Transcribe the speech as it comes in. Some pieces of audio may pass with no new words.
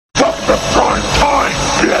the prime time,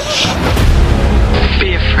 bitch!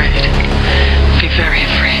 Be afraid. Be very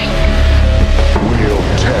afraid. We'll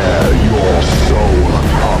tear your soul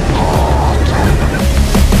apart.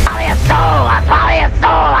 Follow your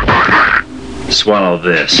soul! Swallow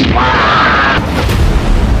this.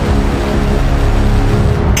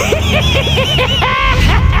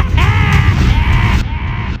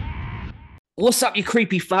 What's up, you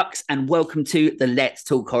creepy fucks, and welcome to the Let's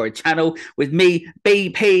Talk Horror channel with me,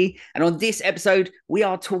 BP. And on this episode, we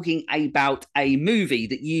are talking about a movie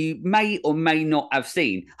that you may or may not have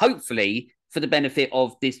seen. Hopefully, for the benefit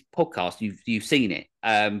of this podcast, you've seen it.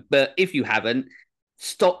 But if you haven't,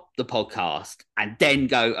 stop the podcast and then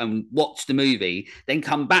go and watch the movie. Then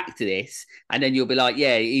come back to this, and then you'll be like,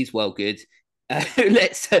 "Yeah, it is well good."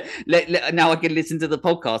 Now I can listen to the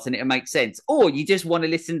podcast and it'll make sense. Or you just want to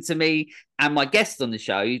listen to me and my guest on the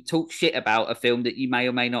show talk shit about a film that you may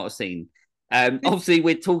or may not have seen. Obviously,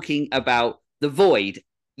 we're talking about The Void.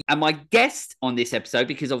 And my guest on this episode,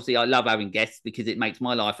 because obviously I love having guests because it makes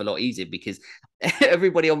my life a lot easier because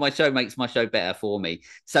everybody on my show makes my show better for me.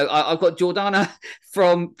 So I've got Jordana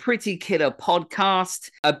from Pretty Killer Podcast,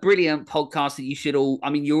 a brilliant podcast that you should all, I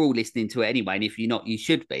mean, you're all listening to it anyway. And if you're not, you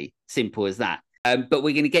should be. Simple as that. But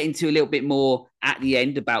we're going to get into a little bit more at the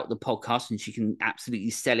end about the podcast, and she can absolutely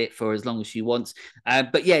sell it for as long as she wants.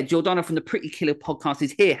 But yeah, Jordana from the Pretty Killer Podcast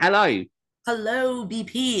is here. Hello. Hello,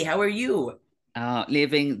 BP. How are you?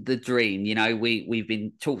 Living the dream. You know, we've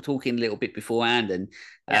been talking a little bit beforehand, and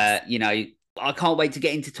yes. You know, I can't wait to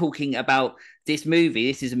get into talking about this movie.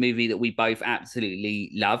 This is a movie that we both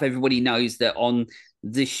absolutely love. Everybody knows that on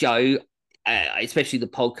the show, especially the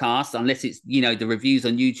podcast, unless it's, you know, the reviews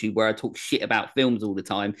on YouTube where I talk shit about films all the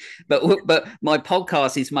time, but my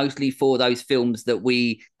podcast is mostly for those films that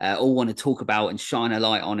we all want to talk about and shine a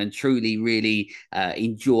light on and truly really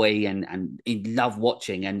enjoy and love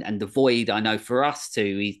watching, and The Void, I know for us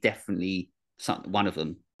too, is definitely one of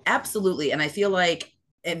them. Absolutely. And I feel like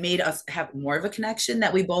it made us have more of a connection,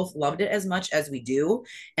 that we both loved it as much as we do.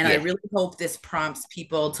 And yeah. I really hope this prompts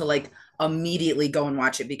people to like immediately go and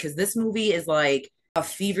watch it, because this movie is like a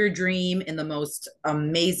fever dream in the most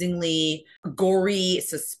amazingly gory,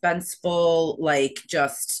 suspenseful, like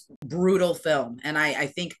just brutal film. And I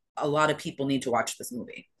think a lot of people need to watch this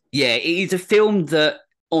movie. Yeah, it is a film that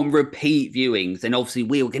on repeat viewings, and obviously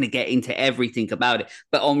we're going to get into everything about it,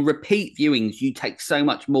 but on repeat viewings, you take so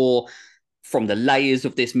much more from the layers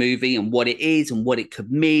of this movie and what it is and what it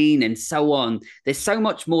could mean and so on. There's so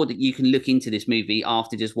much more that you can look into this movie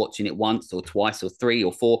after just watching it once or twice or three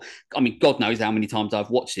or four. I mean, God knows how many times I've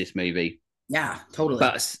watched this movie. Yeah, totally.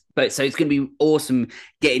 But so it's going to be awesome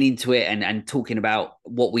getting into it and talking about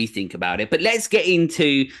what we think about it. But let's get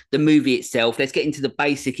into the movie itself. Let's get into the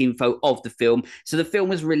basic info of the film. So the film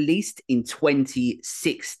was released in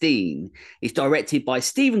 2016. It's directed by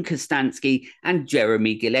Steven Kostanski and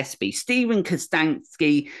Jeremy Gillespie. Steven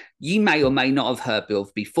Kostanski, you may or may not have heard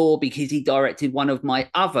of before, because he directed one of my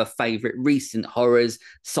other favourite recent horrors,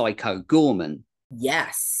 Psycho Gorman.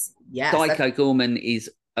 Yes. Psycho Gorman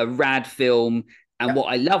is a rad film, and what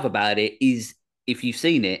I love about it is, if you've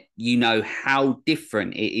seen it, you know how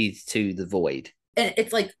different it is to The Void. And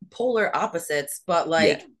it's like polar opposites, but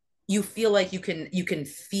like you feel like you can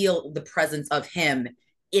feel the presence of him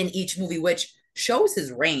in each movie, which shows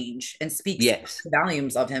his range and speaks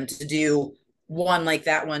volumes of him to do one like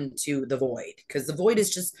that one to The Void. Because The Void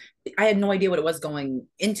is just, I had no idea what it was going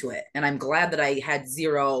into it, and I'm glad that I had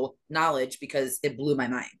zero knowledge, because it blew my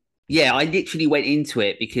mind. Yeah, I literally went into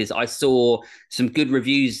it because I saw some good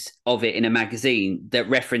reviews of it in a magazine that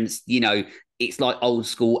referenced, you know, it's like old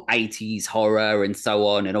school 80s horror and so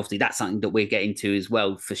on. And obviously that's something that we're getting to as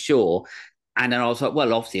well, for sure. And then I was like,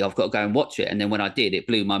 well, obviously I've got to go and watch it. And then when I did, it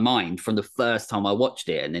blew my mind from the first time I watched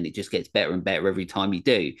it. And then it just gets better and better every time you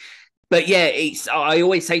do. But yeah, I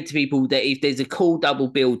always say to people that if there's a cool double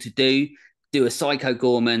bill to do a Psycho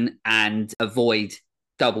Gorman and a Void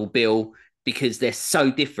double bill, because they're so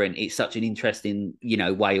different. It's such an interesting, you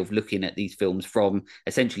know, way of looking at these films from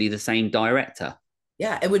essentially the same director.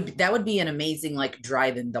 Yeah, that would be an amazing like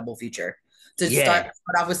drive-in double feature to start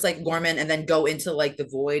off with like Gorman and then go into like The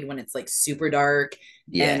Void when it's like super dark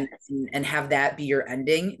and have that be your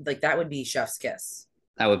ending. Like that would be chef's kiss.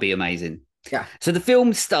 That would be amazing. Yeah. So the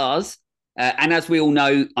film stars, and as we all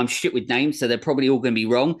know, I'm shit with names, so they're probably all going to be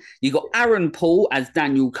wrong. You got Aaron Paul as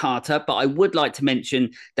Daniel Carter, but I would like to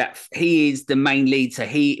mention that he is the main lead. So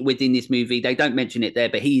he, within this movie, they don't mention it there,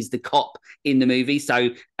 but he's the cop in the movie.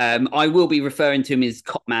 So I will be referring to him as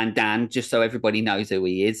Cop Man Dan, just so everybody knows who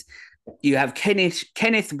he is. You have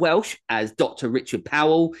Kenneth Welsh as Dr. Richard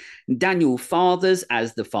Powell, Daniel Fathers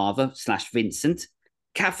as the father / Vincent,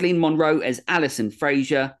 Kathleen Monroe as Alison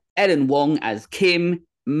Fraser, Ellen Wong as Kim,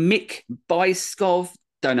 Mick Byskov,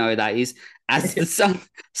 don't know who that is, as the son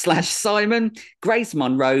 / Simon, Grace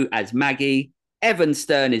Monroe as Maggie, Evan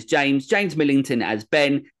Stern as James, James Millington as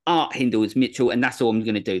Ben, Art Hindle as Mitchell, and that's all I'm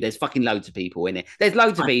going to do. There's fucking loads of people in it. There's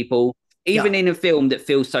loads of people. Even in a film that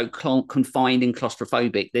feels so confined and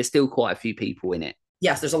claustrophobic, there's still quite a few people in it.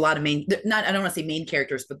 Yes, there's a lot of I don't want to say main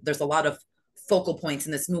characters, but there's a lot of focal points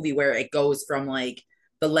in this movie where it goes from like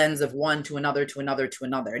the lens of one to another to another to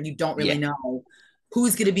another, and you don't really know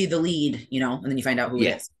who's going to be the lead, you know, and then you find out who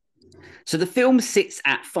it is. So the film sits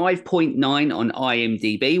at 5.9 on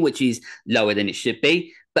IMDb, which is lower than it should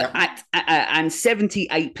be, but and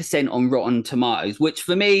 78% on Rotten Tomatoes, which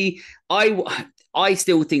for me, I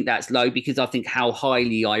still think that's low because I think how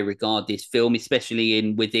highly I regard this film,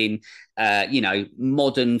 especially within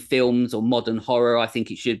modern films or modern horror. I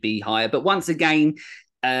think it should be higher. But once again,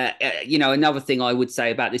 another thing I would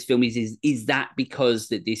say about this film is that because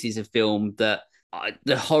that this is a film that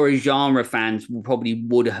the horror genre fans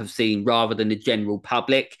would have seen rather than the general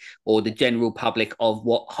public or the general public of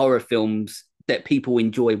what horror films that people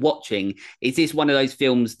enjoy watching. Is this one of those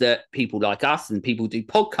films that people like us and people do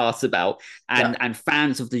podcasts about and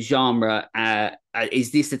fans of the genre,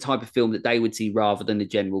 is this the type of film that they would see rather than the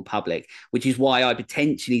general public, which is why I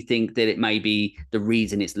potentially think that it may be the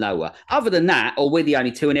reason it's lower. Other than that, or we're the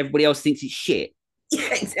only two and everybody else thinks it's shit.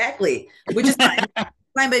 Yeah, exactly. Which is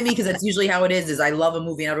fine by me because that's usually how it is I love a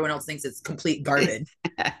movie and everyone else thinks it's complete garbage.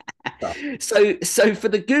 So for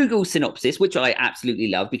the Google synopsis, which I absolutely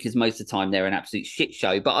love because most of the time they're an absolute shit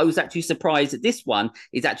show, but I was actually surprised that this one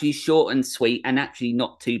is actually short and sweet and actually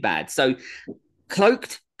not too bad. So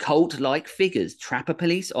cloaked cult-like figures trap a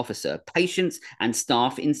police officer, patients and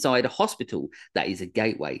staff inside a hospital that is a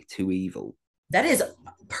gateway to evil. That is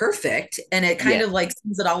perfect. And it kind of like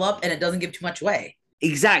sums it all up and it doesn't give too much away.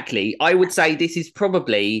 Exactly. I would say this is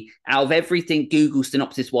probably, out of everything Google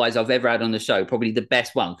synopsis-wise I've ever had on the show, probably the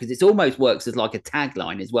best one because it almost works as like a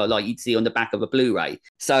tagline as well, like you'd see on the back of a Blu-ray.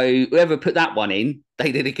 So whoever put that one in,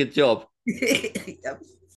 they did a good job. Yep.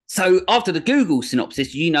 So after the Google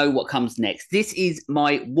synopsis, you know what comes next. This is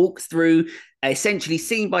my walkthrough, essentially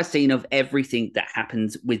scene by scene of everything that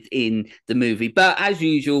happens within the movie. But as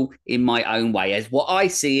usual, in my own way, as what I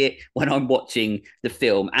see it when I'm watching the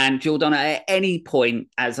film. And Jordana, at any point,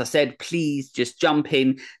 as I said, please just jump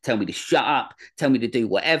in, tell me to shut up, tell me to do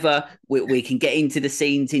whatever. We can get into the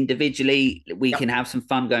scenes individually. We can have some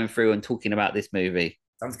fun going through and talking about this movie.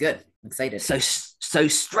 Sounds good. I'm excited. So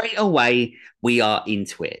straight away, we are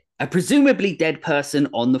into it. A presumably dead person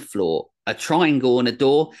on the floor, a triangle on a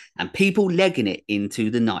door, and people legging it into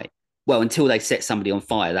the night. Well, until they set somebody on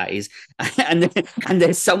fire, that is. and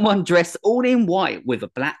there's someone dressed all in white with a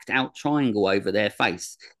blacked out triangle over their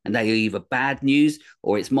face. And they are either bad news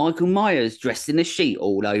or it's Michael Myers dressed in a sheet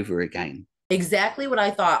all over again. Exactly what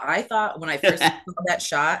I thought. I thought when I first saw that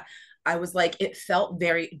shot, I was like, it felt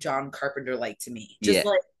very John Carpenter-like to me. Just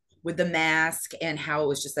like with the mask and how it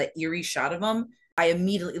was just that eerie shot of him. I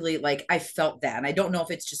immediately, I felt that. And I don't know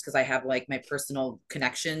if it's just because I have, my personal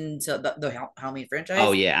connection to the Halloween franchise.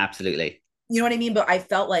 Oh, yeah, absolutely. You know what I mean? But I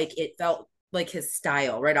felt like it felt like his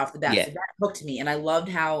style right off the bat. Yeah. So that hooked me. And I loved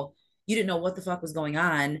how you didn't know what the fuck was going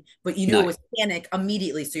on, but you knew it was panic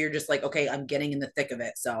immediately. So you're just like, okay, I'm getting in the thick of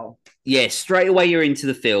it. So yeah, straight away you're into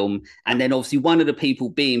the film. And then obviously one of the people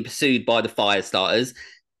being pursued by the fire starters,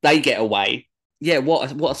 they get away. Yeah,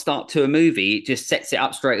 what a start to a movie. It just sets it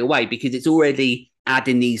up straight away because it's already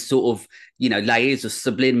adding these sort of, layers of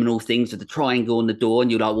subliminal things with the triangle on the door. And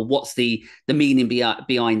you're like, well, what's the meaning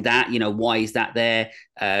behind that? Why is that there?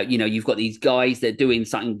 You've got these guys that are doing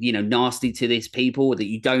something, nasty to these people that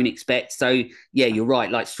you don't expect. So yeah, you're right.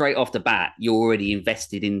 Like straight off the bat, you're already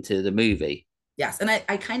invested into the movie. Yes. And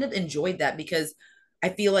I kind of enjoyed that because I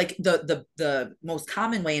feel like the most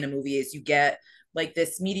common way in a movie is you get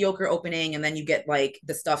this mediocre opening and then you get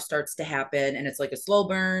the stuff starts to happen and it's like a slow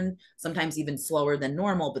burn, sometimes even slower than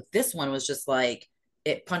normal. But this one was just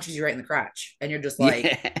it punches you right in the crotch and you're just like,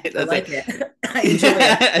 I like it. I enjoy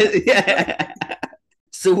it. Yeah.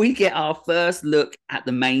 So we get our first look at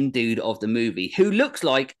the main dude of the movie, who looks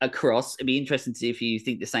like a cross. It'd be interesting to see if you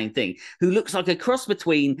think the same thing. Who looks like a cross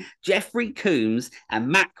between Jeffrey Combs and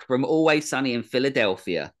Mac from Always Sunny in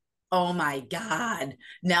Philadelphia. Oh my God.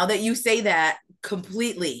 Now that you say that,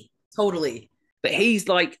 completely, totally. But he's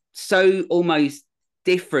so almost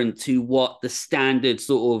different to what the standard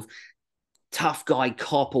sort of tough guy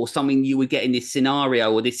cop or something you would get in this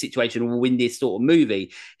scenario or this situation or in this sort of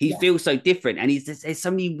movie. He feels so different. And there's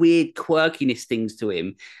so many weird quirkiness things to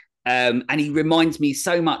him. And he reminds me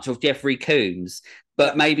so much of Jeffrey Combs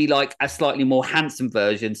but maybe like a slightly more handsome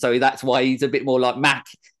version. So that's why he's a bit more like Mac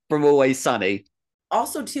from Always Sunny.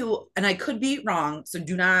 Also, too, and I could be wrong, so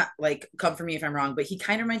do not like come for me if I'm wrong, but he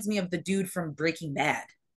kind of reminds me of the dude from Breaking Bad.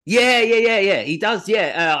 Yeah. He does.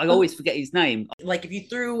 Yeah. I always forget his name. Like if you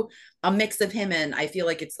threw a mix of him in, I feel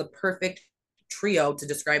like it's the perfect trio to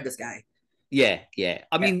describe this guy. Yeah.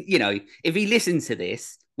 I mean, you know, if he listens to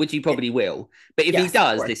this, which he probably will, but if he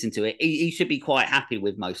does listen to it, he should be quite happy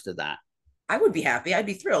with most of that. I would be happy. I'd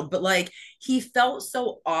be thrilled. But like he felt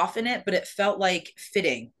so off in it, but it felt like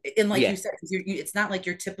fitting. And like you said, it's not like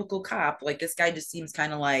your typical cop. Like this guy just seems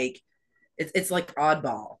kind of like it's like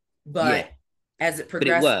oddball. But as it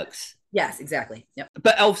progresses, but it works. Yes, exactly. Yep.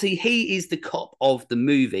 But obviously, he is the cop of the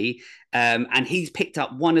movie, and he's picked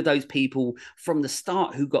up one of those people from the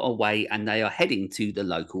start who got away, and they are heading to the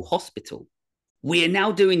local hospital. We are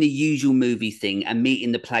now doing the usual movie thing and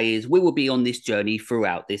meeting the players we will be on this journey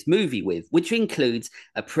throughout this movie with, which includes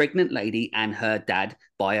a pregnant lady and her dad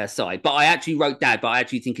by her side. But I actually wrote dad, but I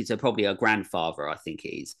actually think it's probably her grandfather, I think it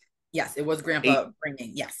is. Yes, it was Grandpa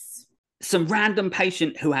bringing, yes. Some random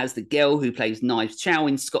patient who has the girl who plays Knives Chow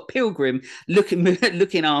in Scott Pilgrim looking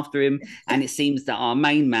after him. And it seems that our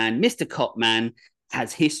main man, Mr. Copman,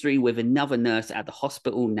 has history with another nurse at the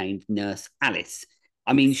hospital named Nurse Alice.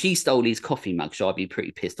 I mean, she stole his coffee mug, so I'd be pretty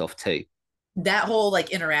pissed off too. That whole like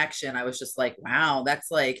interaction, I was just like, wow, that's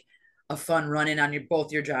like a fun run-in on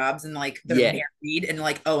both your jobs, and like they're married and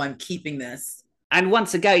like, oh, I'm keeping this. And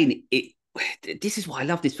once again, this is why I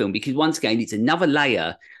love this film, because once again, it's another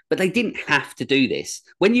layer, but they didn't have to do this.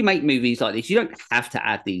 When you make movies like this, you don't have to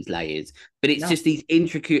add these layers, but it's just these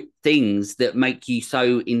intricate things that make you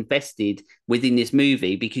so invested within this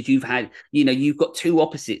movie, because you've got two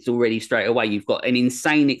opposites already straight away. You've got an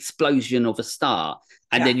insane explosion of a start,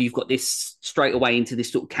 and then you've got this straight away into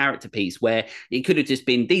this sort of character piece where it could have just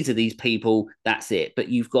been, these are these people, that's it. But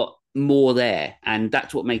you've got more there, and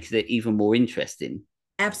that's what makes it even more interesting.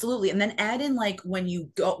 Absolutely. And then add in like when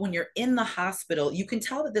you're in the hospital, you can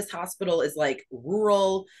tell that this hospital is like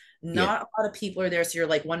rural, not a lot of people are there. So you're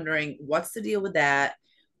like wondering, what's the deal with that?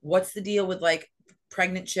 What's the deal with like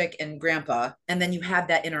pregnant chick and grandpa? And then you have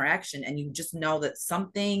that interaction and you just know that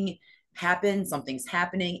something happened, something's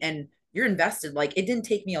happening, and you're invested. Like it didn't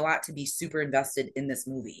take me a lot to be super invested in this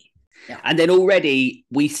movie. Yeah. And then already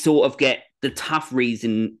we sort of get the tough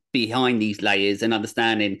reason behind these layers and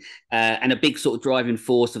understanding, and a big sort of driving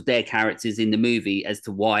force of their characters in the movie as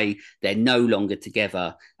to why they're no longer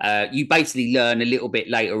together. You basically learn a little bit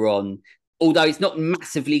later on, although it's not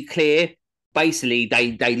massively clear, basically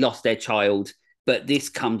they lost their child, but this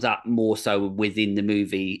comes up more so within the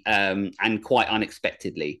movie, and quite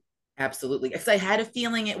unexpectedly. Absolutely. Because I had a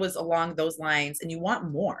feeling it was along those lines, and you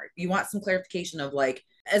want more. You want some clarification of like,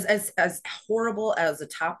 as horrible as a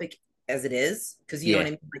topic as it is, because you know what I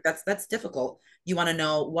mean, like that's difficult. You want to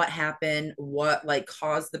know what happened, what like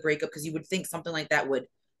caused the breakup, because you would think something like that would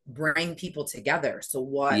bring people together. So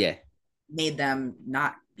what made them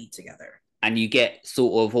not be together? And you get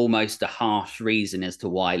sort of almost a harsh reason as to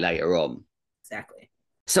why later on. Exactly.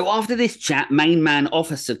 So after this chat, main man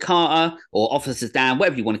Officer Carter, or Officer Dan,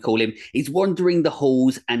 whatever you want to call him, is wandering the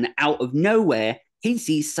halls, and out of nowhere, he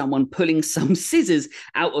sees someone pulling some scissors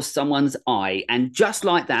out of someone's eye. And just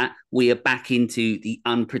like that, we are back into the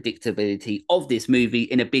unpredictability of this movie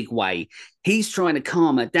in a big way. He's trying to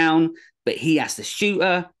calm her down, but he has to shoot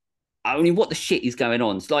her. I mean, what the shit is going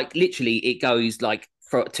on? It's like literally it goes like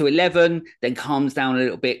to 11, then calms down a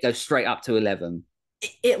little bit, goes straight up to 11.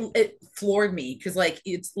 It floored me, because like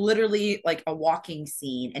it's literally like a walking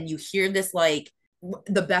scene, and you hear this like,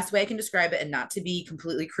 the best way I can describe it, and not to be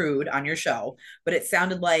completely crude on your show, but it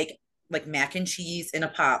sounded like mac and cheese in a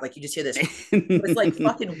pot. Like you just hear this it's like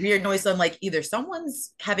fucking weird noise. So I'm like, either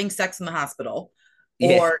someone's having sex in the hospital,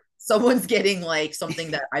 or someone's getting like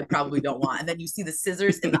something that I probably don't want. And then you see the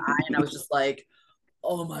scissors in the eye, and I was just like,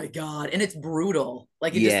 oh my God. And it's brutal.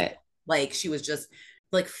 Like it just like she was just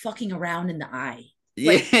like fucking around in the eye.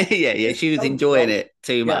 Like, She was so enjoying it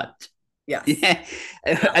too much. Yeah.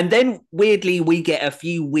 And then weirdly, we get a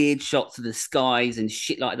few weird shots of the skies and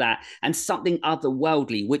shit like that, and something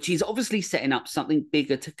otherworldly, which is obviously setting up something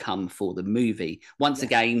bigger to come for the movie. Once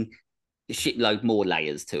again, a shitload more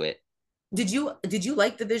layers to it. Did you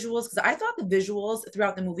like the visuals? Because I thought the visuals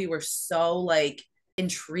throughout the movie were so like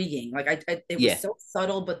intriguing. Like it was so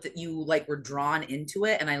subtle, but that you like were drawn into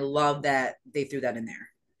it, and I love that they threw that in there.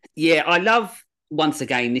 Yeah, I love. Once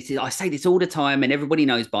again, I say this all the time, and everybody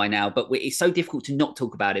knows by now, but it's so difficult to not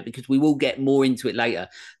talk about it because we will get more into it later.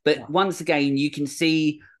 But once again, you can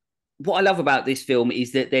see what I love about this film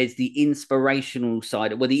is that there's the inspirational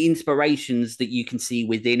side, well, the inspirations that you can see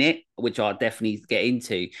within it, which I'll definitely get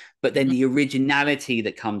into, but then the originality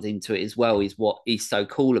that comes into it as well is what is so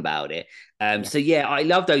cool about it. So yeah, I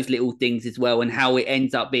love those little things as well, and how it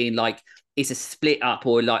ends up being like it's a split up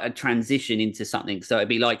or like a transition into something. So it'd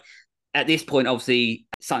be like at this point, obviously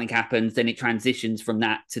something happens, then it transitions from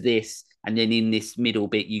that to this, and then in this middle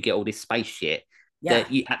bit you get all this space shit. Yeah.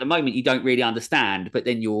 That you, at the moment you don't really understand, but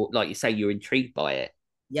then you're, like you say, you're intrigued by it.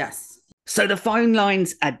 Yes. So the phone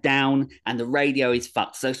lines are down and the radio is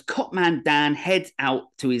fucked. So Copman Dan heads out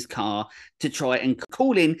to his car to try and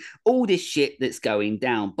call in all this shit that's going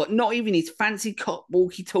down. But not even his fancy cop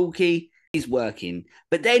walkie-talkie is working.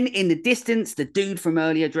 But then in the distance, the dude from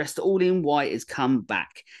earlier dressed all in white has come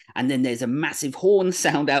back. And then there's a massive horn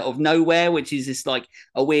sound out of nowhere, which is just like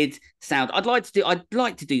a weird sound. I'd like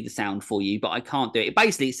to do the sound for you, but I can't do it.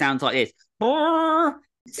 Basically, it sounds like this.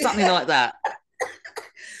 Something like that.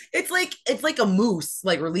 It's like a moose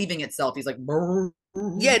like relieving itself. He's like, brr.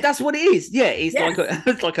 Yeah, that's what it is. Yeah, it's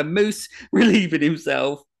it's like a moose relieving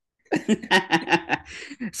himself.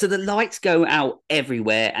 So the lights go out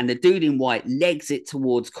everywhere, and the dude in white legs it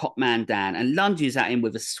towards Copman Dan and lunges at him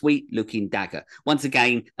with a sweet-looking dagger. Once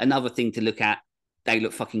again, another thing to look at. They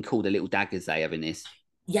look fucking cool, the little daggers they have in this.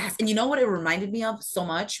 Yes, and you know what it reminded me of so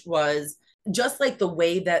much was just like the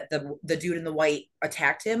way that the dude in the white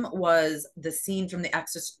attacked him was the scene from the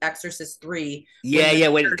Exorcist 3.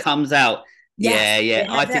 When it comes out. Yes, yeah.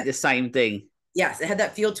 I think the same thing. Yes, it had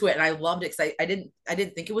that feel to it, and I loved it because I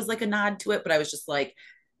didn't think it was like a nod to it, but I was just like,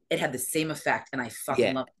 it had the same effect, and I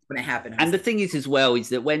fucking loved it when it happened. And the thing is as well is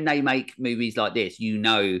that when they make movies like this, you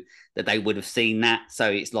know that they would have seen that, so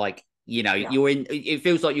it's like, you know, you're in. It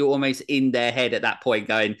feels like you're almost in their head at that point,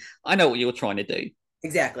 going, "I know what you're trying to do."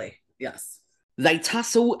 Exactly. Yes. They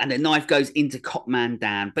tussle, and the knife goes into Copman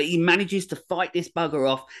Dan, but he manages to fight this bugger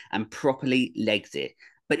off and properly legs it.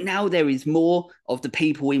 But now there is more of the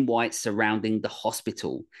people in white surrounding the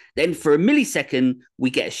hospital. Then for a millisecond, we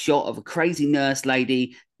get a shot of a crazy nurse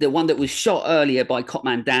lady, the one that was shot earlier by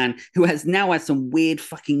Copman Dan, who has now had some weird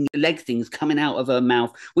fucking leg things coming out of her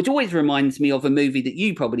mouth, which always reminds me of a movie that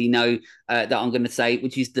you probably know that I'm going to say,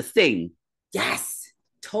 which is The Thing. Yes,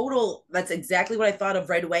 total. That's exactly what I thought of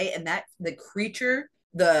right away. And that the creature,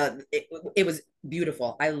 it was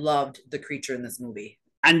beautiful. I loved the creature in this movie.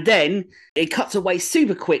 And then it cuts away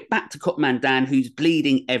super quick back to Copman Dan, who's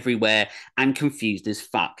bleeding everywhere and confused as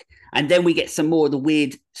fuck. And then we get some more of the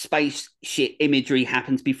weird space shit imagery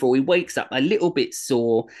happens before he wakes up a little bit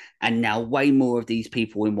sore. And now way more of these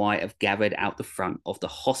people in white have gathered out the front of the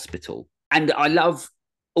hospital. And I love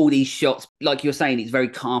all these shots. Like you're saying, it's very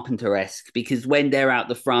Carpenter-esque, because when they're out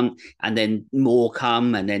the front and then more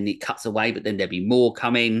come and then it cuts away, but then there'll be more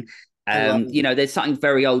coming. You know, there's something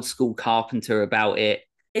very old school Carpenter about it.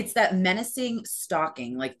 It's that menacing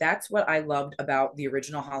stalking. Like that's what I loved about the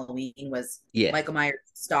original Halloween was Michael Myers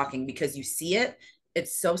stalking, because you see it.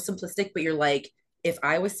 It's so simplistic, but you're like, if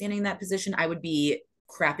I was standing in that position, I would be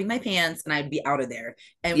crapping my pants and I'd be out of there.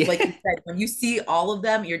 And like you said, when you see all of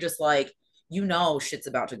them, you're just like, you know, shit's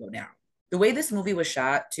about to go down. The way this movie was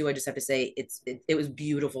shot too, I just have to say it was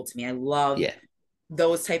beautiful to me. I love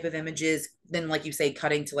those type of images. Then like you say,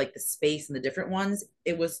 cutting to like the space and the different ones,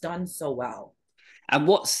 it was done so well. And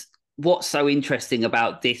what's so interesting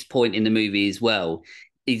about this point in the movie as well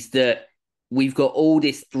is that we've got all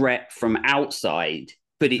this threat from outside,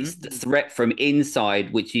 but it's the threat from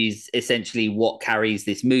inside, which is essentially what carries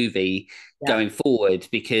this movie going forward,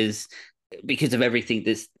 because of everything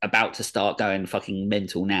that's about to start going fucking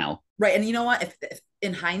mental now. Right. And you know what? If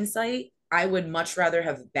in hindsight, I would much rather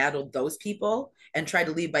have battled those people and try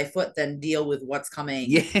to leave by foot than deal with what's coming.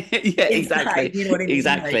 Yeah, exactly. You know what I mean?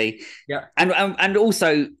 Exactly. Like, and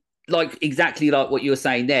also, like exactly like what you were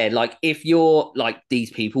saying there. Like if you're like these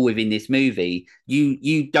people within this movie,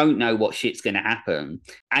 you don't know what shit's going to happen,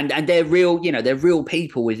 and they're real. You know, they're real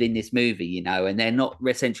people within this movie. You know, and they're not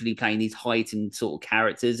essentially playing these heightened sort of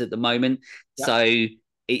characters at the moment. Yeah. So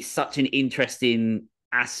it's such an interesting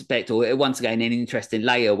aspect, or once again an interesting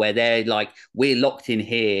layer where they're like, we're locked in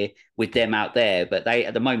here with them out there, but they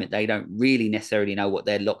at the moment they don't really necessarily know what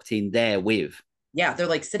they're locked in there with. Yeah, they're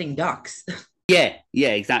like sitting ducks. yeah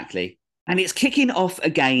exactly. And it's kicking off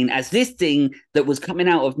again as this thing that was coming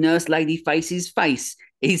out of Nurse Lady Face's face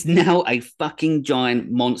is now a fucking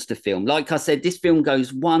giant monster film. Like I said, this film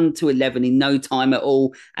goes 1 to 11 in no time at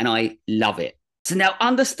all, and I love it. So now,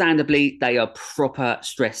 understandably, they are proper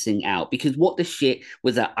stressing out, because what the shit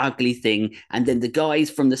was an ugly thing. And then the guys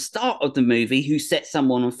from the start of the movie who set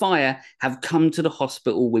someone on fire have come to the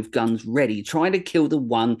hospital with guns ready, trying to kill the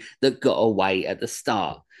one that got away at the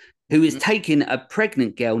start. who is taking a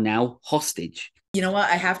pregnant girl now hostage. You know what?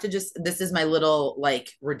 I have to this is my little like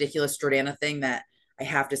ridiculous Jordana thing that I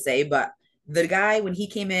have to say, but the guy, when he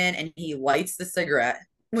came in and he lights the cigarette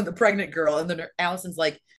with the pregnant girl, and then Allison's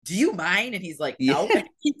like, "Do you mind?" And he's like, "No." Yeah.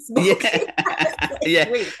 He's smoking. Yeah. Like, Yeah.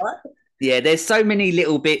 wait, what? Yeah, there's so many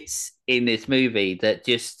little bits in this movie that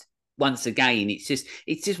just once again,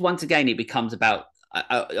 once again it becomes about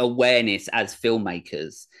awareness as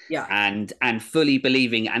filmmakers, Yeah. and fully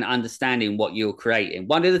believing and understanding what you're creating.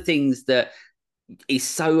 One of the things that is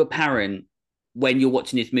so apparent when you're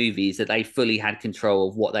watching this movie is that they fully had control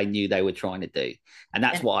of what they knew they were trying to do, and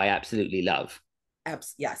that's what I absolutely love.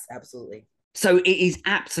 Yes, absolutely. So it is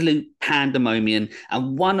absolute pandemonium,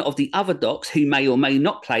 and one of the other docs, who may or may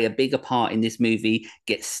not play a bigger part in this movie,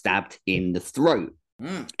 gets stabbed in the throat.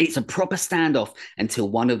 It's a proper standoff until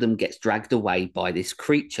one of them gets dragged away by this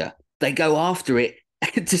creature. They go after it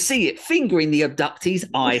to see it fingering the abductee's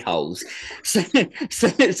eye holes. So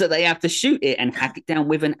they have to shoot it and hack it down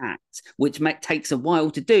with an axe, which takes a while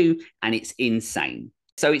to do, and it's insane.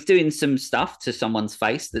 So it's doing some stuff to someone's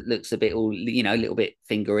face that looks a bit, a little bit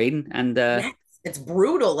fingering, and yes, it's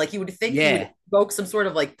brutal. Like you would think you would evoke some sort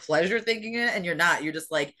of like pleasure thinking it, and you're not. You're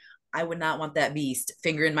just like, I would not want that beast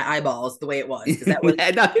fingering my eyeballs the way it was. That was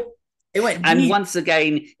no. It went deep. And once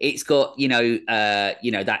again, it's got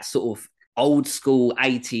that sort of old school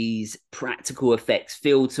 80s practical effects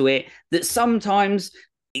feel to it that sometimes,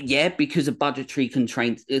 because of budgetary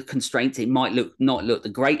constraints, it might not look the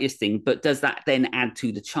greatest thing, but does that then add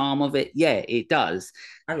to the charm of it? Yeah, it does.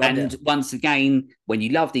 And once again, when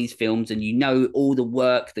you love these films and you know all the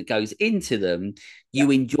work that goes into them, you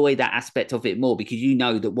enjoy that aspect of it more, because you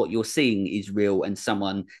know that what you're seeing is real, and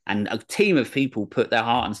a team of people put their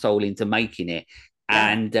heart and soul into making it.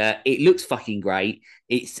 And it looks fucking great.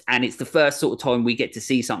 It's the first sort of time we get to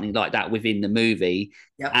see something like that within the movie.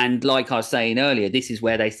 And like I was saying earlier, this is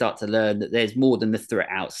where they start to learn that there's more than the threat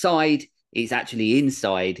outside. It's actually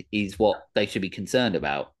inside is what they should be concerned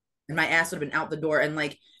about. And my ass would have been out the door. And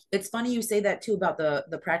like, it's funny you say that too about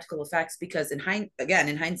the practical effects, because in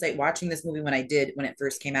hindsight, watching this movie when it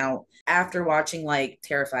first came out, after watching like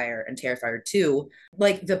Terrifier and Terrifier 2,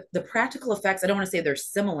 like the practical effects, I don't want to say they're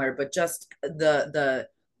similar, but just the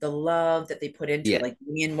love that they put into it, like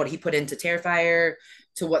me and what he put into Terrifier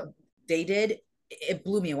to what they did, it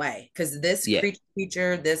blew me away. Because this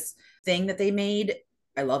creature, this thing that they made,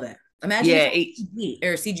 I love it. Imagine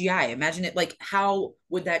or CGI. Imagine it, like, how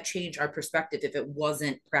would that change our perspective if it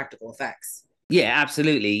wasn't practical effects? Yeah,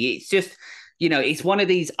 absolutely. It's just, it's one of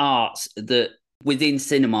these arts that within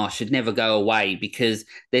cinema should never go away, because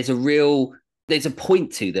there's a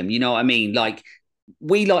point to them. You know what I mean? Like,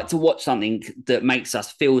 we like to watch something that makes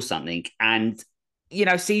us feel something, and,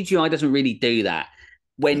 CGI doesn't really do that.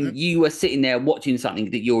 When you are sitting there watching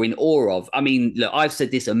something that you're in awe of. I mean, look, I've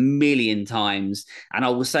said this a million times, and I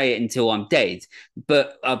will say it until I'm dead,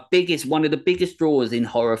 but one of the biggest draws in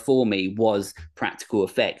horror for me was practical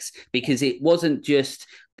effects, because it wasn't just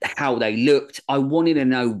how they looked. I wanted to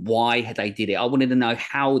know why they did it. I wanted to know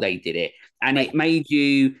how they did it. And it made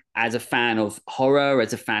you, as a fan of horror,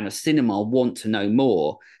 as a fan of cinema, want to know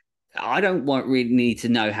more. I don't really need to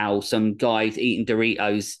know how some guy eating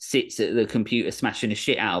Doritos sits at the computer smashing the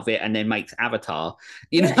shit out of it and then makes Avatar.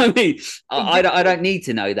 You know what I mean? I don't need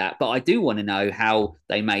to know that, but I do want to know how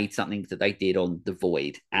they made something that they did on The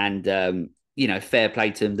Void. And, fair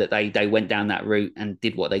play to them that they went down that route and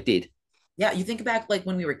did what they did. Yeah, you think back like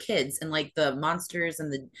when we were kids, and like the monsters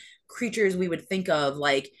and the creatures we would think of,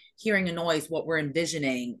 like hearing a noise, what we're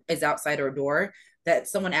envisioning is outside our door, that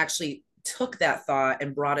someone actually took that thought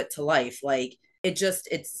and brought it to life. Like it's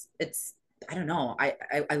I don't know,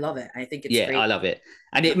 I love it. I think it's great. I love it,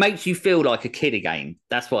 and it makes you feel like a kid again.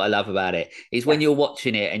 That's what I love about it, is when you're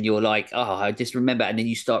watching it and you're like, oh, I just remember, and then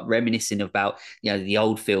you start reminiscing about the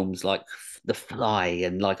old films like The Fly,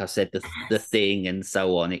 and like I said, the Thing, and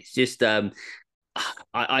so on. It's just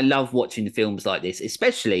I love watching films like this,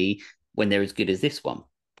 especially when they're as good as this one.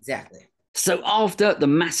 Exactly. So after the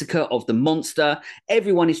massacre of the monster,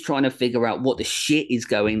 everyone is trying to figure out what the shit is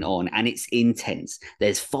going on, and it's intense.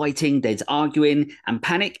 There's fighting, there's arguing, and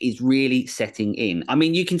panic is really setting in. I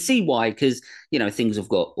mean, you can see why, because, things have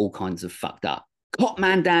got all kinds of fucked up. Cop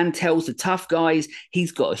Man Dan tells the tough guys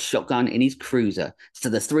he's got a shotgun in his cruiser, so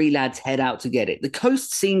the three lads head out to get it. The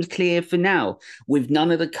coast seems clear for now, with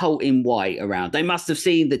none of the cult in white around. They must have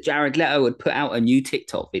seen that Jared Leto had put out a new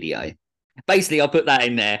TikTok video. Basically, I put that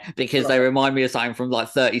in there because they remind me of something from like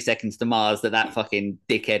 30 Seconds to Mars that fucking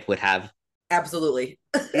dickhead would have. Absolutely.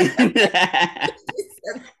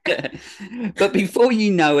 But before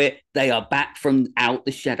you know it, they are back from out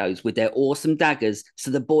the shadows with their awesome daggers.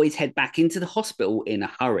 So the boys head back into the hospital in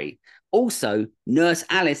a hurry. Also, Nurse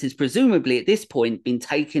Alice is presumably at this point been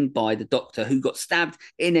taken by the doctor who got stabbed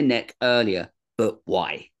in the neck earlier. But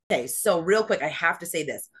why? Okay, so real quick, I have to say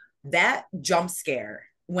this. That jump scare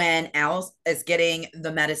when Alice is getting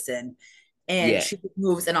the medicine and she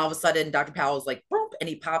moves and all of a sudden Dr. Powell's like, boop, and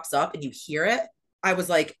he pops up and you hear it. I was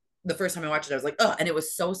like, the first time I watched it, I was like, oh, and it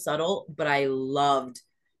was so subtle, but I loved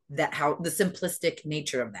that, how the simplistic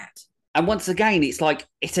nature of that. And once again, it's like,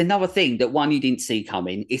 it's another thing that one you didn't see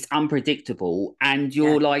coming. It's unpredictable. And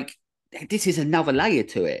you're like, this is another layer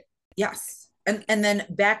to it. Yes. And then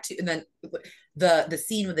back to, and then the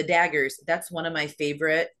scene with the daggers, that's one of my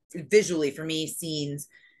favorite visually for me scenes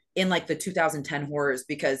in like the 2010 horrors,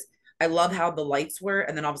 because I love how the lights were.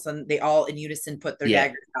 And then all of a sudden they all in unison put their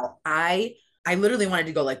daggers out. I literally wanted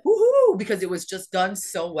to go like, woohoo, because it was just done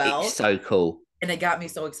so well. It's so cool. And it got me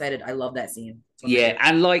so excited. I love that scene. Yeah.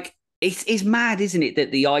 And like, it's mad, isn't it,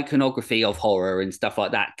 that the iconography of horror and stuff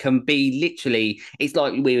like that can be literally, it's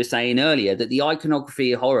like we were saying earlier, that the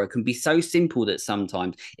iconography of horror can be so simple that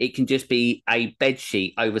sometimes it can just be a bed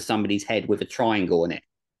sheet over somebody's head with a triangle on it.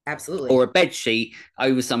 Absolutely. Or a bed sheet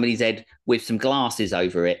over somebody's head with some glasses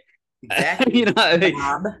over it. Exactly. You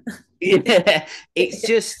know? Yeah. It's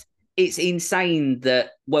just, it's insane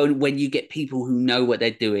that when you get people who know what they're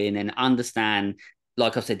doing and understand,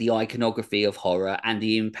 like I said, the iconography of horror and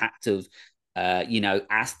the impact of,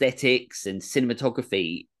 aesthetics and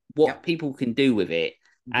cinematography, what people can do with it.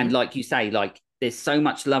 Mm-hmm. And like you say, like there's so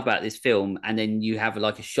much love about this film. And then you have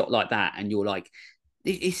like a shot like that and you're like,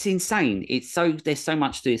 it's insane. There's so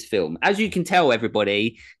much to this film. As you can tell,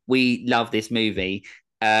 everybody, we love this movie.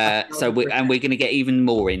 We're going to get even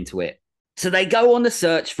more into it. So they go on the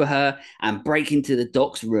search for her and break into the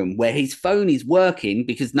doc's room where his phone is working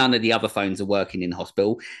because none of the other phones are working in the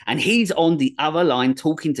hospital. And he's on the other line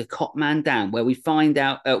talking to Copman Dan, where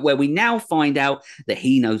we now find out that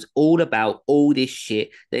he knows all about all this shit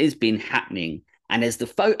that has been happening. And there's the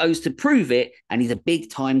photos to prove it. And he's a big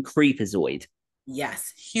time creepozoid.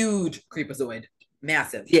 Yes. Huge creepozoid.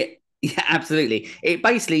 Massive. Yeah, absolutely. It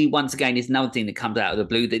basically, once again, is another thing that comes out of the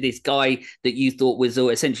blue, that this guy that you thought was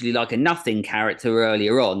essentially like a nothing character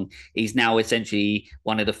earlier on is now essentially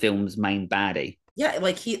one of the film's main baddie. Yeah,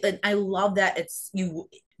 like I love that it's you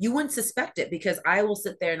wouldn't suspect it, because I will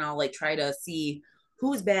sit there and I'll like try to see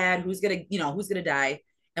who's bad, who's gonna die.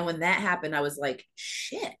 And when that happened, I was like,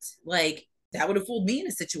 shit, like that would have fooled me in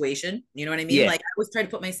a situation. You know what I mean? Yeah. Like I was trying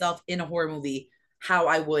to put myself in a horror movie, how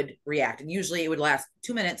I would react. And usually it would last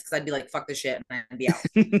 2 minutes because I'd be like, fuck this shit, and I'd be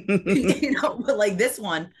out. But like this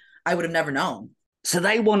one, I would have never known. So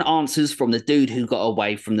they want answers from the dude who got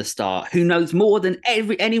away from the start, who knows more than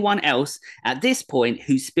anyone else at this point,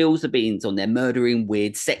 who spills the beans on their murdering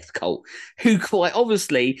weird sex cult, who quite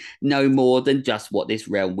obviously know more than just what this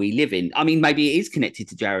realm we live in. I mean, maybe it is connected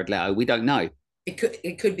to Jared Leto. We don't know.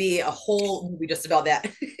 It could be a whole movie just about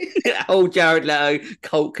that. A whole Jared Leto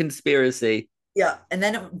cult conspiracy. Yeah, and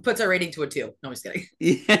then it puts our rating to a 2. No, I'm just kidding.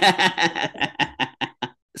 Yeah.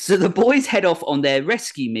 So the boys head off on their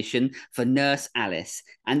rescue mission for Nurse Alice,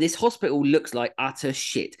 and this hospital looks like utter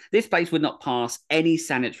shit. This place would not pass any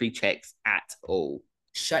sanitary checks at all.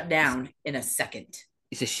 Shut down in a second.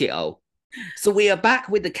 It's a shithole. So we are back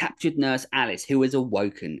with the captured Nurse Alice, who is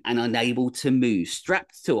awoken and unable to move,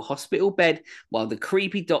 strapped to a hospital bed, while the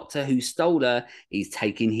creepy doctor who stole her is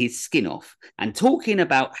taking his skin off and talking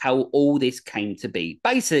about how all this came to be.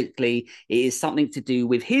 Basically, it is something to do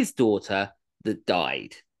with his daughter that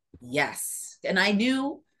died. Yes. And I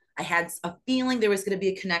had a feeling there was going to be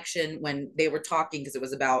a connection when they were talking, because it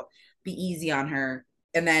was about be easy on her.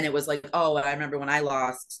 And then it was like, oh, I remember when I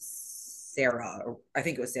lost Sarah, or I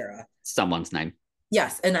think it was Sarah. Someone's name.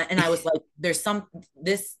 Yes. And I was like, there's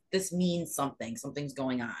this means something's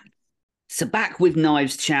going on. So back with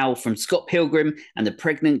Knives Chow from Scott Pilgrim and the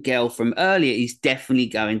pregnant girl from earlier is definitely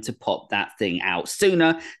going to pop that thing out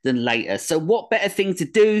sooner than later. So what better thing to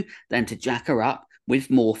do than to jack her up with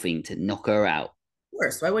morphine to knock her out? Of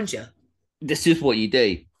course, why wouldn't you? This is what you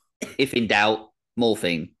do. If in doubt,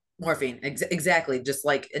 morphine. Morphine, exactly. Just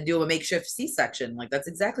like do a makeshift C-section. Like that's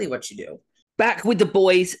exactly what you do. Back with the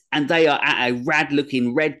boys, and they are at a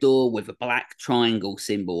rad-looking red door with a black triangle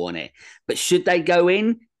symbol on it. But should they go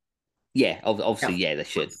in? Yeah, obviously, yeah, they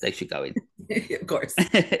should. They should go in. Of course.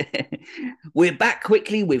 We're back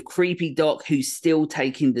quickly with creepy Doc, who's still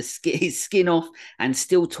taking his skin off and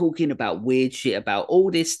still talking about weird shit about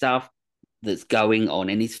all this stuff that's going on.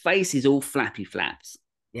 And his face is all flappy flaps.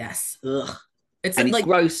 Yes. Ugh. It's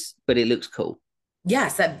gross, but it looks cool.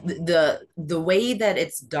 Yes, that the way that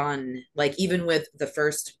it's done, like even with the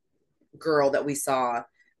first girl that we saw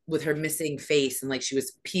with her missing face and like she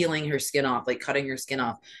was peeling her skin off, like cutting her skin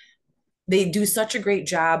off. They do such a great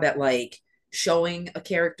job at like showing a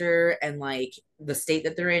character and like the state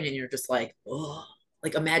that they're in, and you're just like, oh,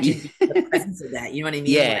 like imagine being in the presence of that. You know what I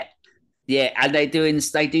mean? Yeah, yeah, and they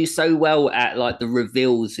do so well at like the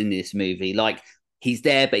reveals in this movie. Like he's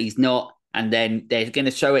there, but he's not, and then they're going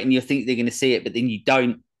to show it, and you think they're going to see it, but then you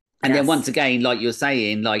don't. And then once Yes. again, like you're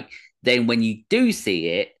saying, like then when you do see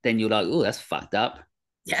it, then you're like, oh, that's fucked up.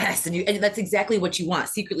 Yes, and that's exactly what you want.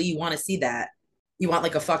 Secretly, you want to see that. You want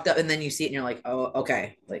like a fucked up, and then you see it, and you're like, oh,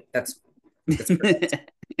 okay, like that's perfect.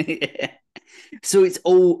 Yeah. So it's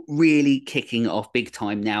all really kicking off big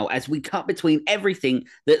time now as we cut between everything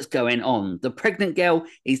that's going on. The pregnant girl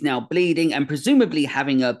is now bleeding and presumably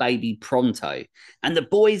having her baby pronto. And the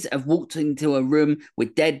boys have walked into a room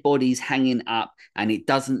with dead bodies hanging up, and it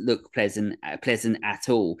doesn't look pleasant at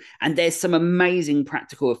all. And there's some amazing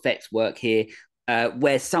practical effects work here.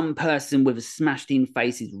 Where some person with a smashed in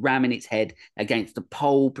face is ramming its head against a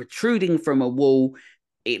pole protruding from a wall.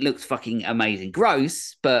 It looks fucking amazing.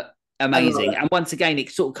 Gross, but I love amazing. it. And once again,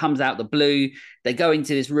 it sort of comes out the blue. They go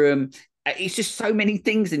into this room. It's just so many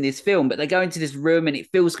things in this film, but they go into this room and it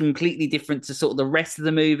feels completely different to sort of the rest of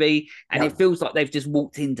the movie. And Yeah, it feels like they've just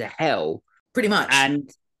walked into hell. pretty much.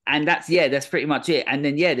 And that's pretty much it. And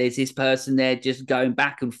then there's this person there just going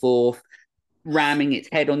back and forth, ramming its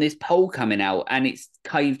head on this pole coming out, and it's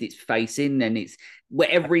caved its face in, and it's where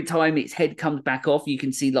every time its head comes back off, you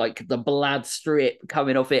can see like the blood strip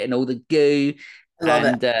coming off it and all the goo. I love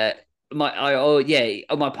it.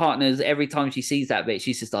 And my partner's every time she sees that bit,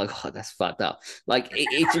 she's just like, oh, that's fucked up. Like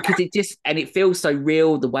it's because it just and it feels so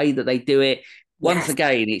real the way that they do it. Once Yes,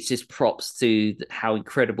 again, it's just props to how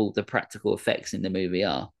incredible the practical effects in the movie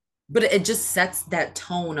are. but it just sets that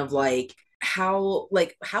tone of like how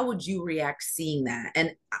would you react seeing that?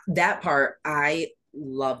 And that part, I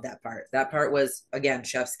love that part. That part was again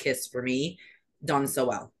chef's kiss for me, done so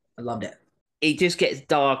well. I loved it. It just gets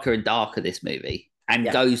darker and darker, this movie, and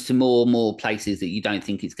Yeah. goes to more and more places that you don't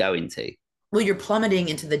think it's going to. Well, you're plummeting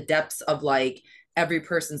into the depths of like every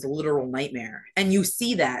person's literal nightmare. And you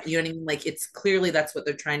see that, you know what I mean? Like it's clearly that's what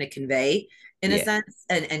they're trying to convey in a Yeah. sense.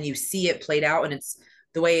 And you see it played out, and it's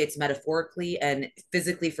the way it's metaphorically and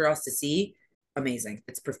physically for us to see. Amazing.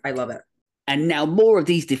 I love it. And now more of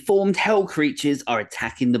these deformed hell creatures are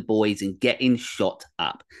attacking the boys and getting shot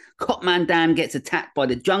up. Copman Dan gets attacked by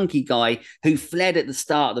the junkie guy who fled at the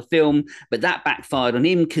start of the film, but that backfired on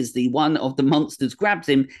him because the one of the monsters grabs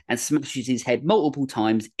him and smashes his head multiple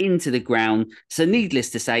times into the ground. So needless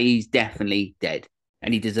to say, he's definitely dead.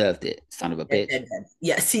 And he deserved it, son of a bitch.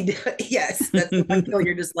 Yes, he did. Yes, that's the one kill.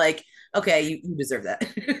 You're just like, okay, you deserve that.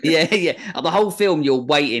 Yeah. The whole film, you're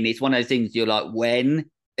waiting. It's one of those things you're like, when?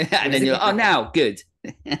 And then you're like, oh, now, good.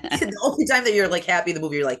 The only time that you're like happy in the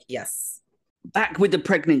movie, you're like, yes. Back with the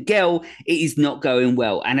pregnant girl, it is not going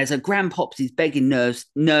well. And as her grandpops is begging Nurse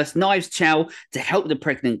Knives Chow to help the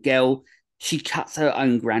pregnant girl, she cuts her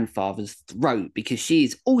own grandfather's throat because she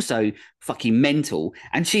is also fucking mental.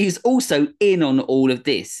 And she is also in on all of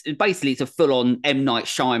this. Basically, it's a full-on M. Night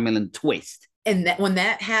Shyamalan twist. And that when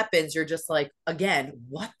that happens, you're just like, again,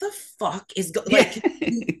 what the fuck is like?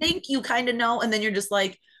 You think you kind of know, and then you're just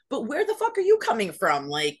like, but where the fuck are you coming from?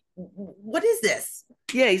 Like, what is this?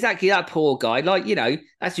 Yeah, exactly. That poor guy. Like,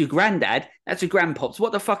 that's your granddad. That's your grandpops.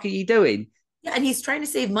 What the fuck are you doing? Yeah, and he's trying to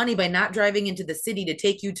save money by not driving into the city to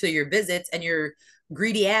take you to your visits, and your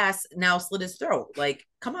greedy ass now slit his throat. Like,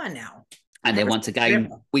 come on now. And then once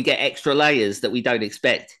again, we get extra layers that we don't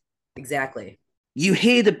expect. Exactly. You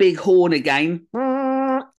hear the big horn again.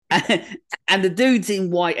 And the dudes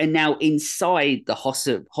in white are now inside the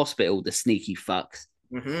hospital, the sneaky fucks.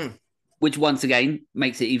 Mm-hmm. Which once again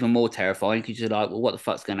makes it even more terrifying because you're like, well, what the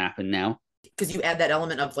fuck's going to happen now? Because you add that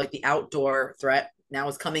element of like the outdoor threat now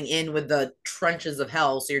is coming in with the trenches of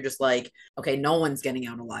hell. So you're just like, okay, no one's getting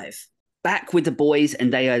out alive. Back with the boys,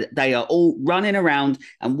 and they are all running around,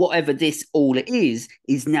 and whatever this all is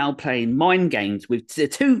now playing mind games with the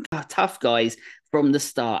two tough guys from the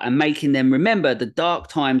start and making them remember the dark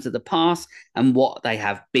times of the past and what they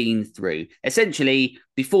have been through. Essentially,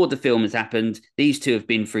 before the film has happened, these two have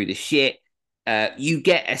been through the shit. You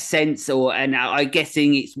get a sense, and I'm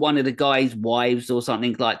guessing it's one of the guys' wives or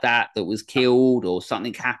something like that was killed or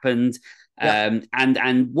something happened. Yeah.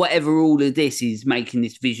 And whatever all of this is making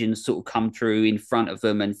this vision sort of come true in front of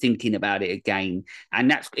them and thinking about it again.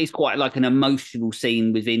 And it's quite like an emotional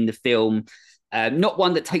scene within the film. Not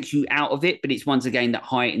one that takes you out of it, but it's once again that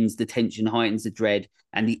heightens the tension, heightens the dread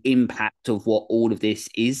and the impact of what all of this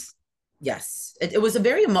is. Yes, it was a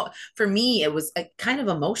very for me. It was kind of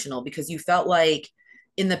emotional because you felt like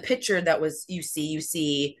in the picture that was you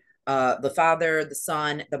see the father, the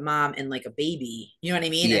son, the mom, and like a baby. You know what I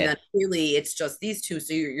mean? And Yeah, then really, it's just these two.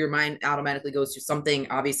 So your mind automatically goes to something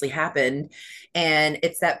obviously happened, and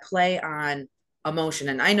it's that play on emotion.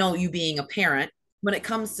 And I know you being a parent, when it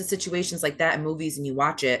comes to situations like that in movies, and you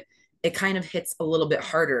watch it. It kind of hits a little bit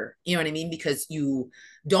harder, you know what I mean? Because you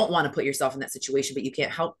don't want to put yourself in that situation, but you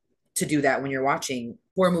can't help to do that when you're watching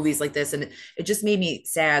horror movies like this. And it just made me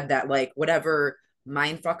sad that like whatever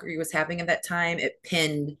mind fuckery was happening at that time, it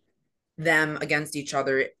pinned them against each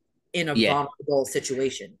other in a yeah. vulnerable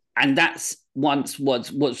situation. And that's once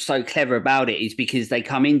what's so clever about it is because they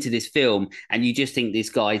come into this film and you just think this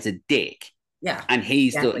guy's a dick. Yeah. And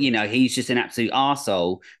he's Exactly. he's just an absolute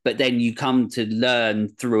arsehole. But then you come to learn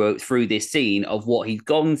through this scene of what he's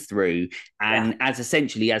gone through, Yeah. and as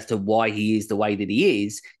essentially as to why he is the way that he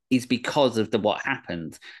is because of what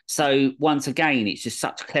happened. So once again, it's just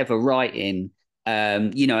such clever writing,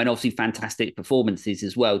 and obviously fantastic performances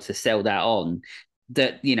as well to sell that on.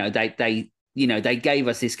 That they gave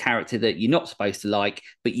us this character that you're not supposed to like,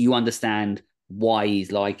 but you understand why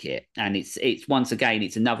he's like it. And it's once again,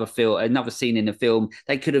 it's another scene in the film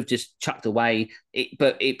they could have just chucked away it,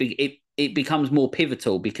 but it becomes more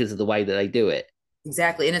pivotal because of the way that they do it.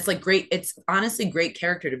 Exactly. And it's like great, it's honestly great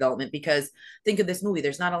character development because think of this movie.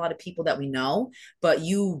 There's not a lot of people that we know, but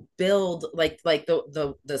you build like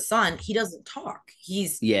the son, he doesn't talk.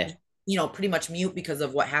 He's Yeah, pretty much mute because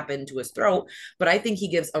of what happened to his throat. But I think he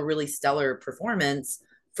gives a really stellar performance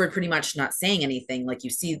for pretty much not saying anything. Like you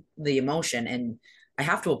see the emotion, and I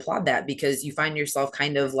have to applaud that because you find yourself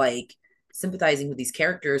kind of like sympathizing with these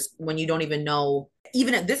characters when you don't even know,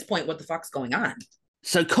 even at this point, what the fuck's going on.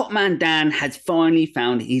 so Copman Dan has finally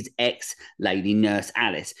found his ex-lady nurse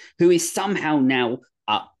Alice, who is somehow now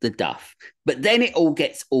up the duff. But then it all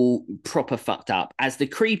gets all proper fucked up as the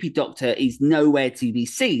creepy doctor is nowhere to be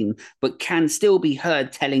seen, but can still be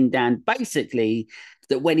heard telling Dan basically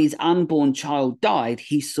that when his unborn child died,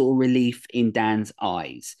 he saw relief in Dan's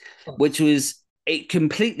eyes, which was it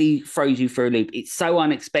completely throws you for a loop. It's so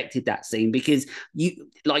unexpected, that scene, because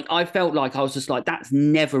I felt like I was just like, that's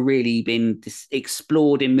never really been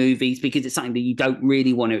explored in movies because it's something that you don't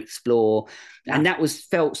really want to explore. Yeah. And that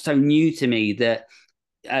felt so new to me that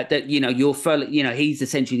he's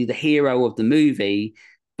essentially the hero of the movie,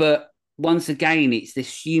 but once again, it's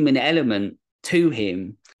this human element to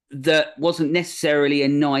him that wasn't necessarily a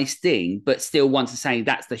nice thing, but still wants to say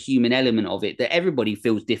that's the human element of it, that everybody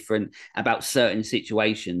feels different about certain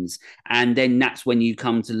situations. And then that's when you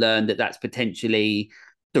come to learn that that's potentially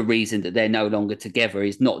the reason that they're no longer together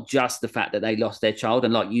is not just the fact that they lost their child.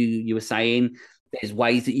 And like you were saying, there's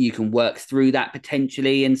ways that you can work through that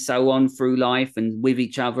potentially and so on through life and with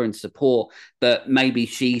each other and support. But maybe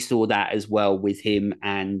she saw that as well with him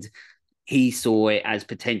and he saw it as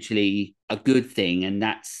potentially a good thing. And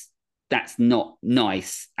that's not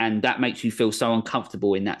nice. And that makes you feel so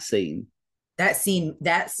uncomfortable in that scene. That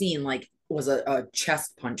scene like was a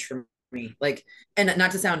chest punch for me. Like, and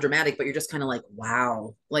not to sound dramatic, but you're just kind of like,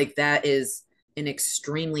 wow, like that is an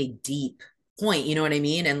extremely deep point, you know what I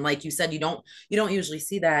mean? And like you said, you don't usually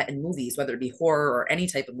see that in movies, whether it be horror or any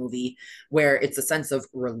type of movie, where it's a sense of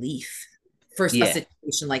relief for a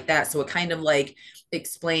situation like that. So it kind of like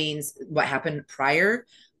explains what happened prior,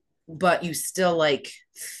 but you still like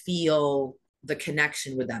feel the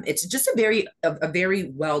connection with them. It's just a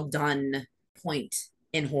very well done point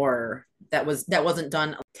in horror that wasn't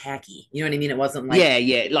done tacky. You know what I mean? It wasn't like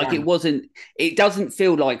like it doesn't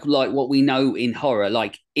feel like what we know in horror.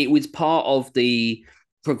 Like it was part of the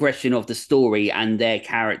progression of the story and their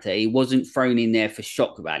character. It wasn't thrown in there for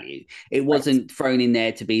shock value. It wasn't thrown in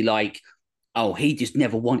there to be like, oh, he just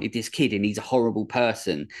never wanted this kid and he's a horrible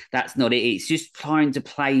person. That's not it. It's just trying to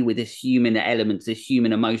play with this human element, this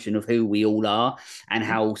human emotion of who we all are and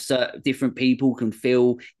how different people can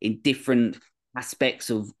feel in different aspects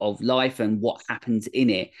of life and what happens in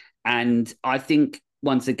it. And I think,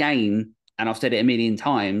 once again, and I've said it a million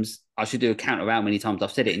times, I should do a count of how many times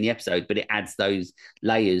I've said it in the episode, but it adds those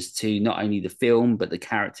layers to not only the film, but the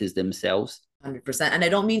characters themselves. 100%. And I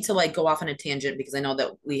don't mean to like go off on a tangent because I know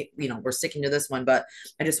that we're sticking to this one, but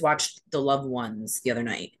I just watched The Loved Ones the other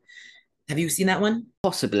night. Have you seen that one?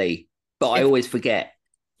 Possibly, but I always forget.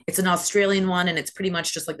 It's an Australian one, and it's pretty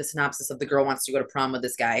much just like the synopsis of the girl wants to go to prom with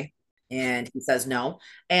this guy, and he says no.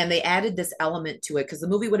 And they added this element to it because the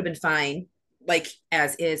movie would have been fine like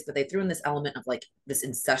as is, but they threw in this element of like this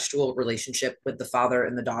incestual relationship with the father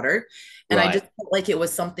and the daughter. And I just Right. felt like it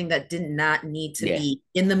was something that did not need to Yeah. be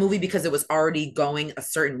in the movie because it was already going a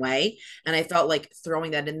certain way. And I felt like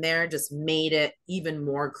throwing that in there just made it even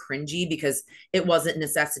more cringy because it wasn't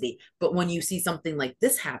necessity. But when you see something like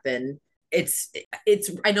this happen, it's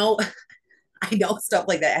I know I know stuff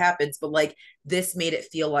like that happens, but like this made it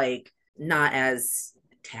feel like not as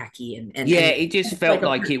tacky Yeah, and it just like felt a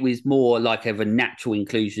like it was more like of a natural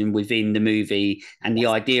inclusion within the movie and the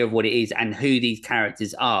yes, idea of what it is and who these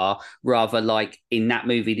characters are, rather like in that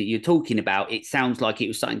movie that you're talking about, it sounds like it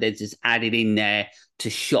was something that's just added in there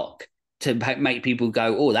to shock, to make people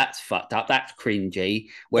go, oh, that's fucked up, that's cringy.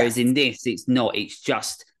 Whereas yes, in this, it's not, it's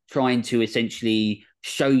just trying to essentially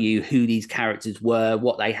show you who these characters were,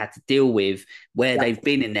 what they had to deal with, where yeah, they've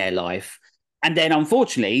been in their life. And then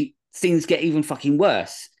unfortunately, things get even fucking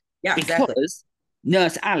worse yeah, exactly. because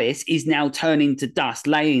Nurse Alice is now turning to dust,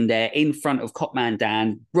 laying there in front of Copman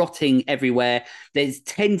Dan, rotting everywhere. There's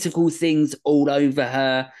tentacle things all over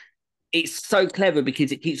her. It's so clever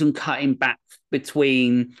because it keeps on cutting back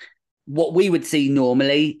between what we would see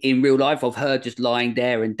normally in real life of her just lying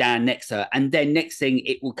there and Dan next to her. And then next thing,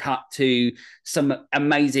 it will cut to some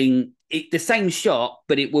amazing, the same shot,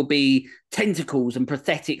 but it will be tentacles and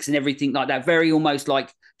prosthetics and everything like that. Very almost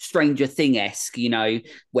like Stranger Thing-esque, you know,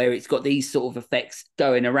 where it's got these sort of effects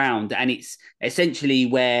going around. And it's essentially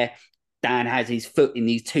where Dan has his foot in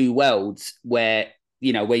these two worlds where,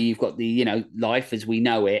 you know, where you've got the, you know, life as we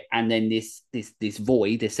know it, and then this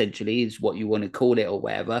void essentially is what you want to call it or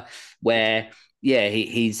whatever, where yeah,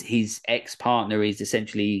 his ex-partner is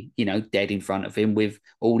essentially, you know, dead in front of him with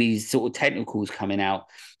all these sort of tentacles coming out.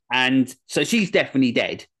 And so she's definitely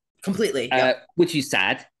dead, Completely. Yep. which is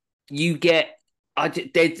sad. You get,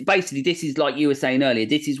 basically, this is like you were saying earlier,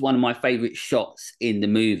 this is one of my favorite shots in the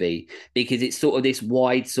movie because it's sort of this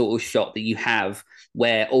wide sort of shot that you have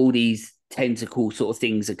where all these tentacle sort of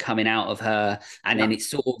things are coming out of her, and then Yep. it's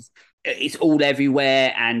sort of, it's all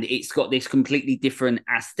everywhere, and it's got this completely different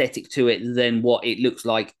aesthetic to it than what it looks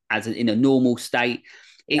like in a normal state.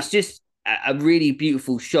 It's Yep. just a really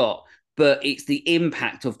beautiful shot, but it's the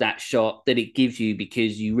impact of that shot that it gives you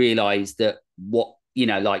because you realize that what, you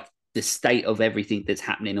know, like the state of everything that's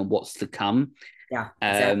happening and what's to come. Yeah.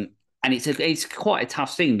 Exactly. And it's quite a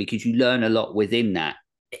tough thing because you learn a lot within that.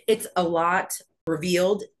 It's a lot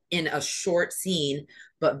revealed in a short scene,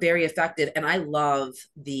 but very effective. And I love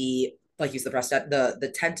the, like you said,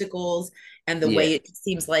 the tentacles and the Yeah, way it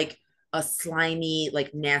seems like a slimy,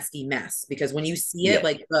 like nasty mess. Because when you see it, yeah,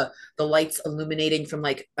 like the lights illuminating from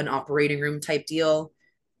like an operating room type deal,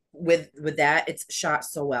 with that, it's shot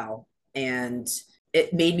so well. And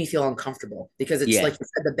it made me feel uncomfortable because it's yeah. like you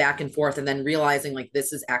said, the back and forth, and then realizing like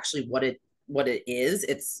this is actually what it is.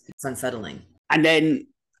 It's unsettling. And then,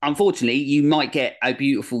 unfortunately, you might get a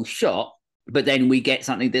beautiful shot, but then we get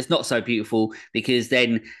something that's not so beautiful because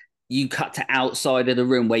then you cut to outside of the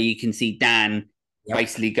room where you can see Dan Yep.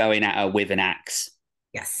 basically going at her with an axe.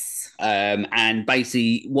 Yes. And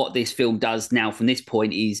basically, what this film does now from this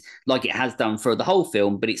point is like it has done for the whole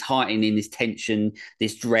film, but it's heightening this tension,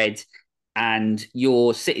 this dread, and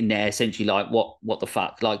you're sitting there essentially like, what the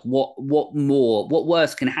fuck? Like, what more? What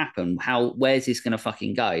worse can happen? Where's this gonna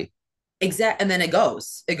fucking go? Exact. And then it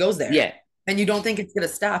goes there, Yeah, and you don't think it's gonna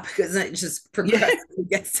stop because it just yeah. progressively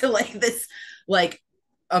gets to like this like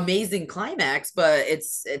amazing climax, but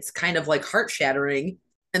it's kind of like heart shattering,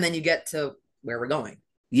 and then you get to where we're going.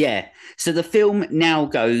 Yeah. So the film now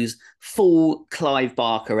goes full Clive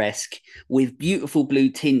Barker-esque with beautiful blue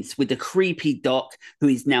tints, with the creepy Doc, who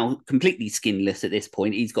is now completely skinless at this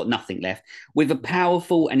point. He's got nothing left, with a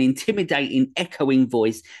powerful and intimidating echoing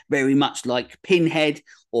voice, very much like Pinhead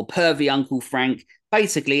or pervy Uncle Frank,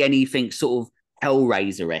 basically anything sort of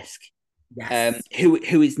Hellraiser-esque. Yes. Who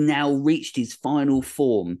has now reached his final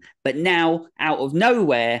form. But now, out of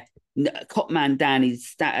nowhere, Copman Dan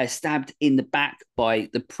is stabbed in the back by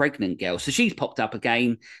the pregnant girl. So she's popped up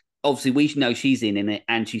again. Obviously, we know she's in it,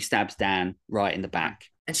 and she stabs Dan right in the back.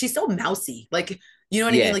 And she's so mousy. Like, you know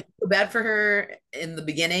what I mean? Yeah. Like, feel bad for her in the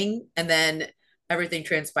beginning, and then everything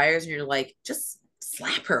transpires, and you're like, just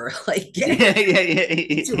slap her. Like, get Yeah, it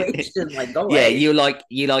yeah, situation. Like, go yeah. away. You're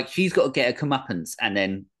like, she's got to get her comeuppance, and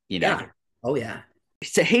then you know. Yeah. Oh yeah.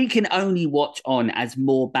 So he can only watch on as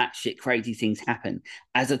more batshit crazy things happen,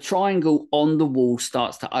 as a triangle on the wall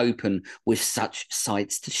starts to open with such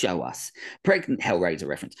sights to show us. Pregnant Hellraiser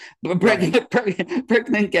reference.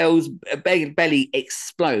 Pregnant girl's belly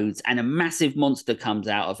explodes and a massive monster comes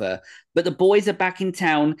out of her. But the boys are back in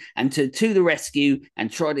town and to the rescue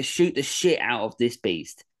and try to shoot the shit out of this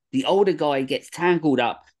beast. The older guy gets tangled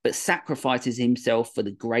up, but sacrifices himself for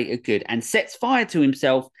the greater good and sets fire to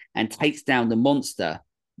himself and takes down the monster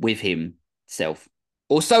with himself.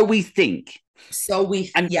 Or so we think.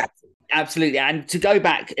 Yeah. Absolutely. And to go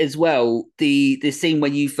back as well, the scene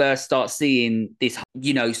when you first start seeing this,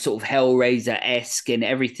 sort of Hellraiser-esque and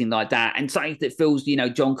everything like that, and something that feels,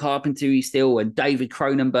 John Carpenter still and David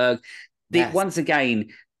Cronenberg. Yes. Once again,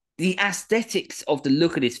 the aesthetics of the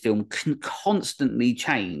look of this film can constantly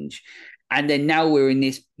change. And then now we're in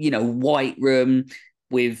this, white room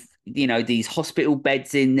with, these hospital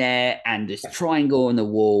beds in there and this triangle on the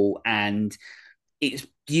wall, and it's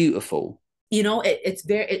beautiful.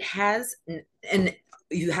 It has, and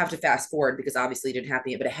you have to fast forward because obviously it didn't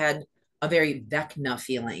happen yet, but it had a very Vecna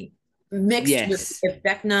feeling mixed with if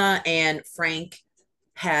Vecna and Frank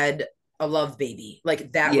had a love baby,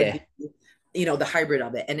 like that would be, the hybrid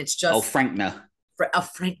of it. And it's just Frankna.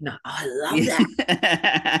 Frankna. Oh, I love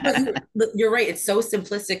that. But you're right. It's so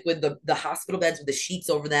simplistic with the hospital beds with the sheets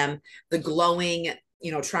over them, the glowing,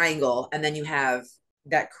 triangle, and then you have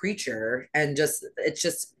that creature, and it's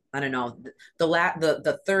just I don't know.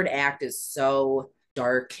 The third act is so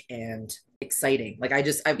dark and exciting. Like I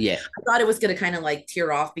thought it was gonna kind of like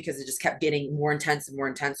tear off because it just kept getting more intense and more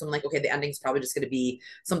intense. So I'm like, okay, the ending's probably just gonna be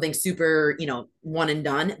something super, one and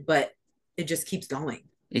done, but it just keeps going.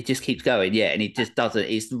 It just keeps going, yeah, and it just doesn't.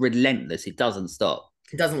 It's relentless. It doesn't stop.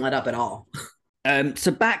 It doesn't let up at all. So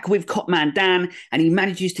back with Copman Dan, and he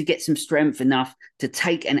manages to get some strength enough to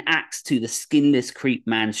take an axe to the skinless creep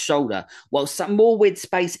man's shoulder, while some more weird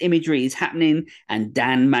space imagery is happening, and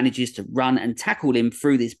Dan manages to run and tackle him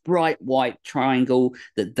through this bright white triangle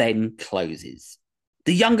that then closes.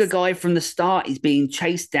 The younger guy from the start is being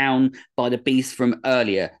chased down by the beast from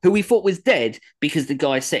earlier, who we thought was dead because the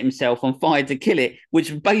guy set himself on fire to kill it, which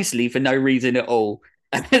was basically for no reason at all.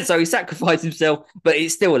 So he sacrificed himself, but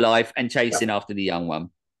it's still alive and chasing after the young one.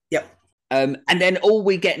 Yep. And then all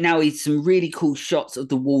we get now is some really cool shots of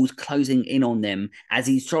the walls closing in on them as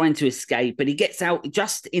he's trying to escape, but he gets out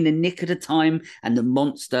just in the nick of the time and the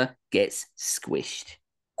monster gets squished.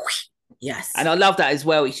 Yes. And I love that as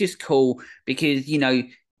well. It's just cool because,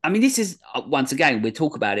 this is, once again, we'll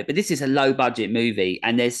talk about it, but this is a low budget movie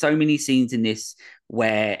and there's so many scenes in this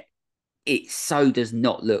where it so does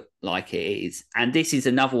not look like it is. And this is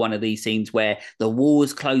another one of these scenes where the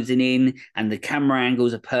wall's closing in and the camera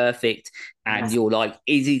angles are perfect. And you're like,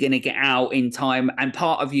 is he going to get out in time? And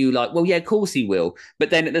part of you like, well, yeah, of course he will.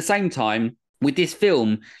 But then at the same time, with this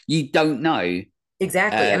film, you don't know.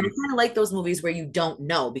 Exactly. And I kind of like those movies where you don't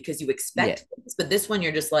know because you expect things. But this one,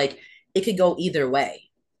 you're just like, it could go either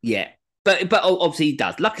way. Yeah. But obviously he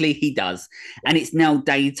does. Luckily he does. And it's now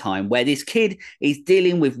daytime where this kid is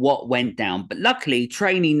dealing with what went down. But luckily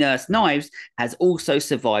trainee nurse Knives has also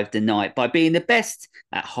survived the night by being the best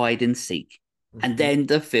at hide and seek. Mm-hmm. And then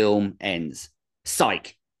the film ends.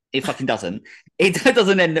 Psych. It fucking doesn't. It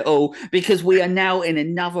doesn't end at all because we are now in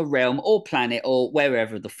another realm or planet or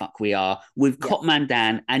wherever the fuck we are with Copman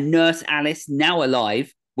Dan and Nurse Alice now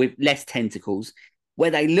alive with less tentacles,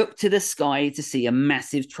 where they look to the sky to see a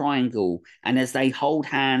massive triangle. And as they hold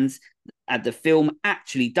hands, the film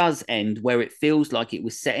actually does end where it feels like it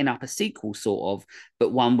was setting up a sequel sort of,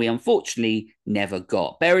 but one we unfortunately never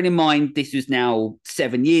got. Bearing in mind, this was now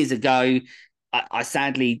 7 years ago. I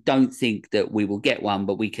sadly don't think that we will get one,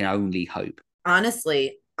 but we can only hope.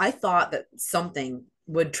 Honestly, I thought that something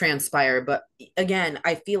would transpire, but again,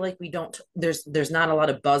 I feel like there's not a lot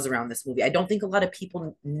of buzz around this movie. I don't think a lot of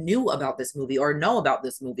people knew about this movie or know about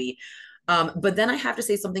this movie. But then I have to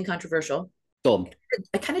say something controversial.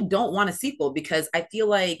 I kind of don't want a sequel because I feel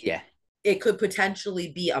like it could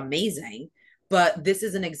potentially be amazing, but this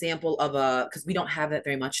is an example of because we don't have it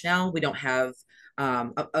very much now. We don't have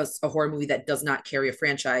a horror movie that does not carry a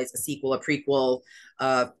franchise, a sequel, a prequel,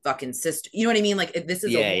 fucking sister. You know what I mean? Like this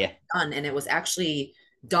is done, and it was actually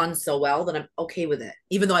done so well that I'm okay with it.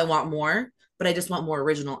 Even though I want more, but I just want more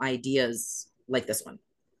original ideas like this one.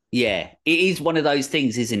 Yeah, it is one of those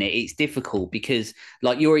things, isn't it? It's difficult because,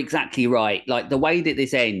 like, you're exactly right. Like the way that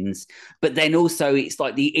this ends, but then also it's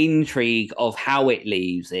like the intrigue of how it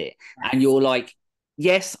leaves it, and you're like,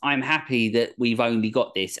 yes, I'm happy that we've only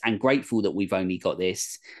got this and grateful that we've only got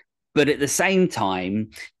this. But at the same time,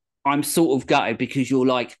 I'm sort of gutted because you're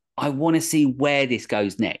like, I want to see where this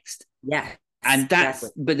goes next. Yeah. And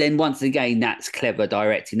but then once again, that's clever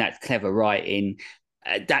directing, that's clever writing.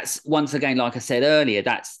 That's once again, like I said earlier,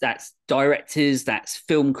 that's directors, that's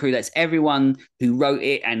film crew, that's everyone who wrote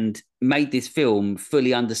it and made this film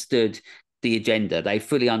fully understood the agenda. They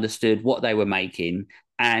fully understood what they were making.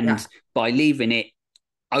 And by leaving it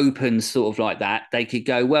open sort of like that, they could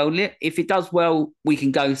go, well, if it does well, we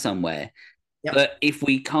can go somewhere. Yep. But if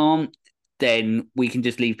we can't, then we can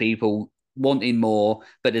just leave people wanting more.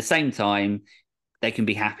 But at the same time, they can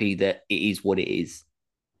be happy that it is what it is.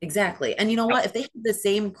 Exactly. And you know what? If they had the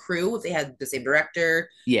same crew, if they had the same director,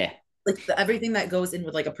 Yeah. like everything that goes in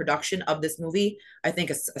with like a production of this movie, I think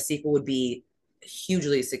a sequel would be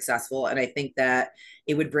hugely successful. And I think that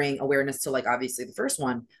it would bring awareness to like obviously the first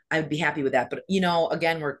one. I would be happy with that. But you know,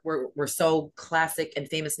 again, we're so classic and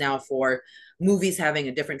famous now for movies having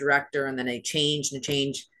a different director and then a change,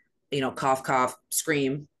 you know, cough, cough,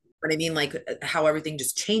 scream. But I mean, like how everything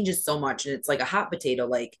just changes so much, and it's like a hot potato.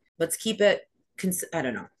 Like, let's keep it. I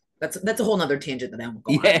don't know. That's a whole nother tangent that I won't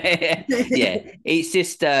go on. Yeah. It's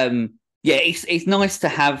just it's nice to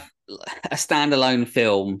have a standalone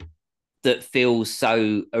film that feels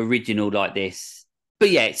so original like this.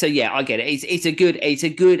 But yeah, so yeah, I get it. It's a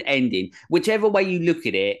good ending. Whichever way you look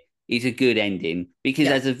at it, it's a good ending because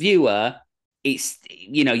as a viewer, it's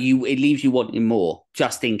you know, it leaves you wanting more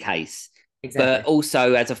just in case. Exactly. But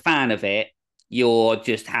also as a fan of it, you're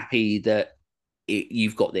just happy that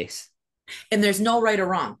you've got this. And there's no right or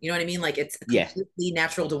wrong. You know what I mean? Like it's Yeah. completely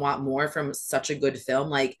natural to want more from such a good film.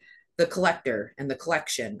 Like The Collector and The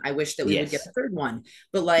Collection. I wish that we would get a third one.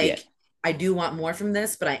 But like I do want more from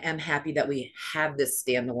this, but I am happy that we have this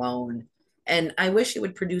standalone. And I wish it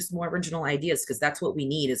would produce more original ideas because that's what we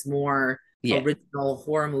need is more original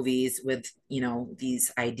horror movies with, you know,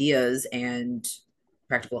 these ideas and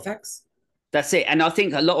practical effects. That's it. And I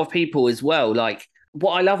think a lot of people as well, like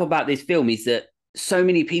what I love about this film is that so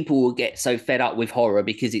many people will get so fed up with horror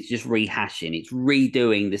because it's just rehashing, it's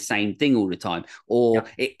redoing the same thing all the time, or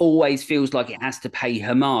it always feels like it has to pay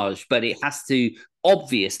homage, but it has to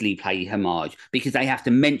obviously pay homage because they have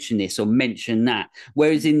to mention this or mention that.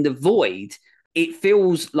 Whereas in The Void, it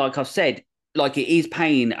feels like I've said, like it is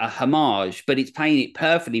paying a homage, but it's paying it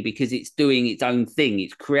perfectly because it's doing its own thing.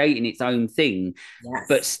 It's creating its own thing,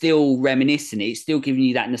 but still reminiscing. It's still giving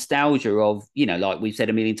you that nostalgia of, you know, like we've said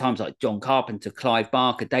a million times, like John Carpenter, Clive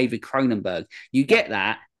Barker, David Cronenberg. You get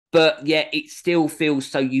that, but yet it still feels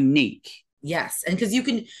so unique. Yes. And because you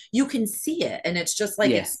can see it and it's just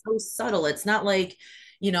like it's so subtle. It's not like,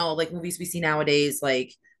 you know, like movies we see nowadays,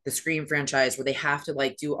 like the Scream franchise where they have to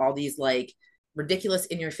like do all these like ridiculous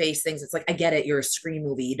in your face things. It's like, I get it, you're a Scream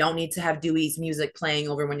movie, you don't need to have Dewey's music playing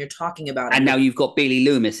over when you're talking about it. And now you've got Billy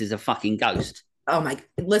Loomis as a fucking ghost. Oh my,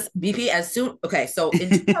 listen, BP, so in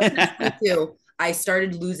 2022 I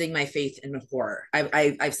started losing my faith in horror.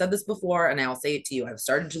 I've said this before and I'll say it to you, I've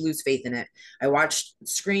started to lose faith in it. I watched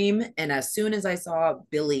Scream, and as soon as I saw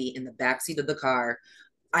Billy in the backseat of the car,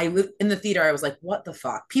 in the theater, I was like, what the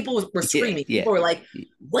fuck? People were screaming. People were like,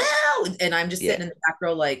 wow. And I'm just sitting in the back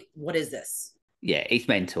row like, what is this? Yeah, it's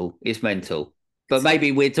mental. It's mental. But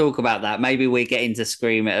maybe we'll talk about that. Maybe we'll get into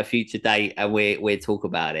Scream at a future date and we'll talk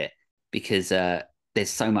about it because there's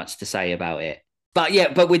so much to say about it. But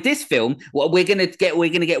yeah, but with this film, what we're gonna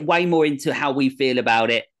get way more into how we feel about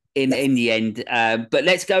it in the end. But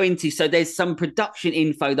let's go into, so there's some production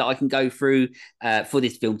info that I can go through for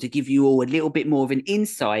this film to give you all a little bit more of an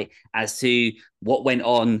insight as to what went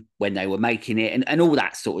on when they were making it and all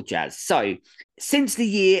that sort of jazz. So since the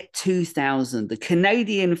year 2000, the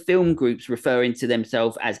Canadian film groups referring to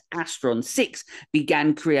themselves as Astron 6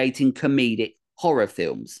 began creating comedic horror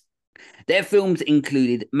films. Their films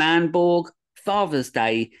included Manborg, Father's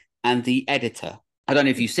Day, and The Editor. I don't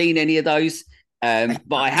know if you've seen any of those.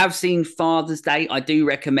 But I have seen Father's Day. I do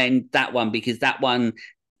recommend that one because that one,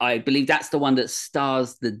 I believe that's the one that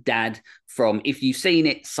stars the dad from, if you've seen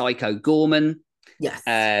it, Psycho Gorman. Yes.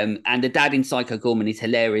 And the dad in Psycho Gorman is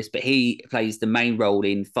hilarious, but he plays the main role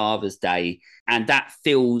in Father's Day. And that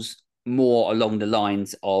feels more along the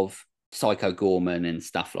lines of Psycho Gorman and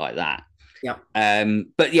stuff like that. Yeah.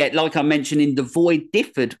 But yeah, like I mentioned, in The Void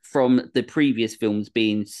differed from the previous films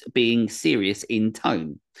being serious in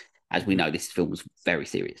tone. As we know, this film was very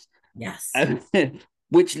serious. Yes.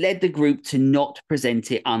 Which led the group to not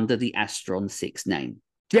present it under the Astron 6 name.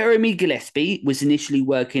 Jeremy Gillespie was initially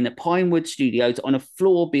working at Pinewood Studios on a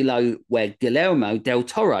floor below where Guillermo del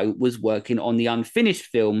Toro was working on the unfinished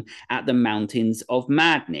film At the Mountains of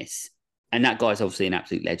Madness. And that guy's obviously an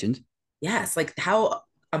absolute legend. Yes, like how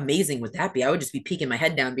amazing would that be? I would just be peeking my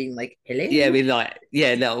head down being like, hello? Yeah, I mean, like,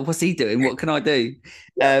 yeah, no, what's he doing? What can I do?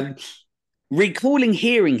 Yeah. Recalling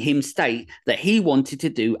hearing him state that he wanted to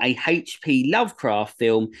do a H.P. Lovecraft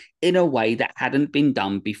film in a way that hadn't been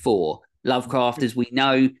done before. Lovecraft, as we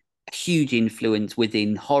know, a huge influence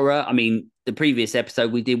within horror. I mean, the previous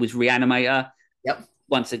episode we did was Reanimator.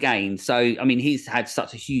 Once again. So, I mean, he's had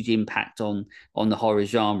such a huge impact on the horror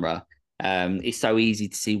genre. It's so easy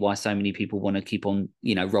to see why so many people want to keep on,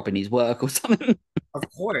 robbing his work or something. Of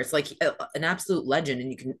course, like an absolute legend,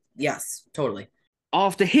 and you can, yes, totally.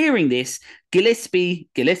 After hearing this, Gillespie,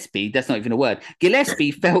 that's not even a word,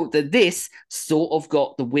 Gillespie felt that this sort of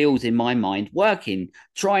got the wheels in my mind working,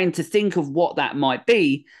 trying to think of what that might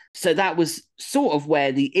be. So that was sort of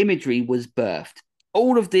where the imagery was birthed.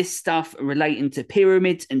 All of this stuff relating to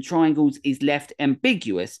pyramids and triangles is left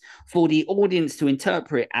ambiguous for the audience to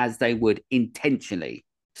interpret as they would intentionally.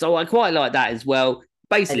 So I quite like that as well.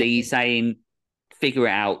 Basically, he's saying, figure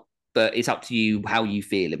it out, but it's up to you how you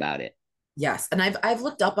feel about it. Yes, and I've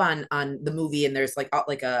looked up on the movie, and there's like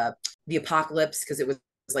the apocalypse, because it was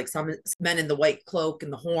like some men in the white cloak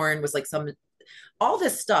and the horn was like some all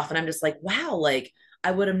this stuff, and I'm just like, wow, like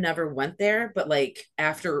I would have never went there, but like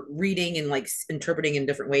after reading and like interpreting in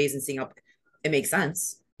different ways and seeing how it makes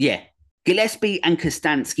sense. Yeah. Gillespie and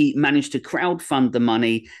Kostansky managed to crowdfund the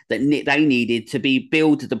money that they needed to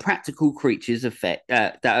build the practical creatures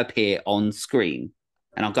that appear on screen.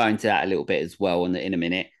 And I'll go into that a little bit as well in a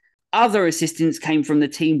minute. Other assistance came from the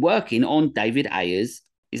team working on David Ayers.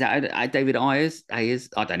 Is that David Ayers? Ayers?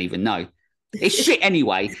 I don't even know. It's shit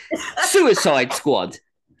anyway. Suicide Squad,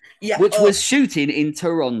 which was shooting in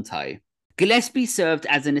Toronto. Gillespie served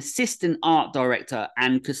as an assistant art director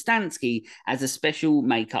and Kostansky as a special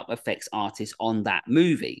makeup effects artist on that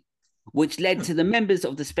movie, which led to the members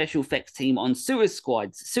of the special effects team on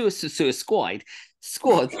Suicide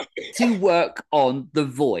Squad to work on The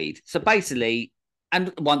Void. So basically,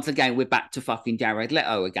 and once again, we're back to fucking Jared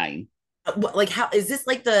Leto again. Like, how is this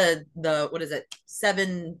like the what is it?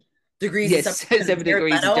 7 degrees? Yes, 7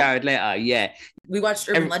 degrees of Jared Leto. Yeah, we watched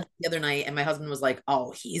Urban Legend the other night, and my husband was like,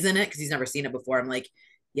 "Oh, he's in it," because he's never seen it before. I'm like,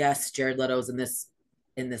 "Yes, Jared Leto's in this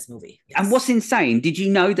movie." Yes. And what's insane? Did you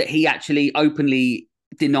know that he actually openly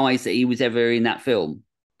denies that he was ever in that film?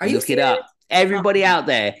 Are you look serious? It up? Everybody out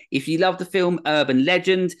there, if you love the film Urban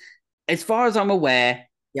Legend, as far as I'm aware.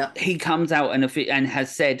 Yep. He comes out and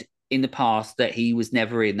has said in the past that he was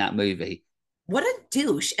never in that movie. What a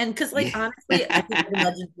douche. And because honestly, I think Urban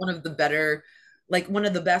Legend is one of the better, like one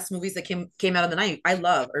of the best movies that came out of the night. I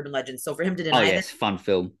love Urban Legend. So for him to deny this fun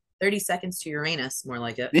film. 30 Seconds to Uranus, more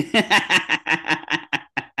like it.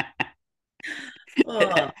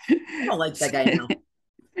 I don't like that guy now.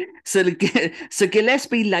 So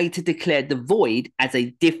Gillespie later declared The Void as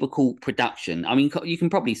a difficult production. I mean, you can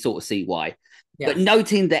probably sort of see why. Yeah. But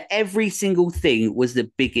noting that every single thing was the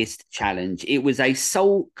biggest challenge. It was a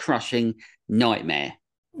soul-crushing nightmare.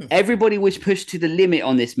 Everybody was pushed to the limit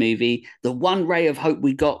on this movie. The one ray of hope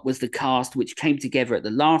we got was the cast, which came together at the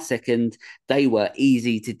last second. They were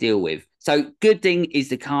easy to deal with. So good thing is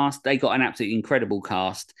the cast. They got an absolutely incredible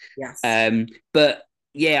cast. Yes. But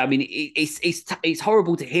yeah, I mean, it's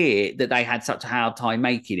horrible to hear that they had such a hard time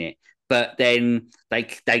making it. But then they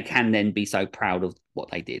can then be so proud of what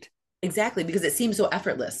they did. Exactly, because it seems so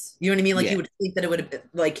effortless. You know what I mean? Like, you would think that it would have been,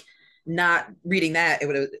 like, not reading that, it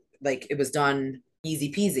would have, like, it was done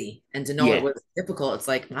easy peasy. And to know it was difficult, it's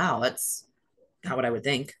like, wow, that's not what I would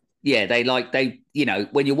think. Yeah, they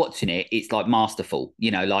when you're watching it, it's like masterful,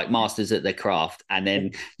 like masters at their craft. And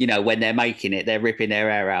then, when they're making it, they're ripping their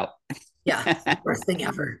hair out. Yeah, worst thing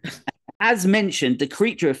ever. As mentioned, the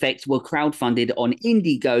creature effects were crowdfunded on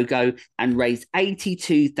Indiegogo and raised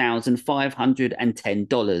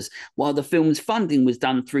 $82,510, while the film's funding was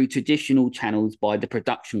done through traditional channels by the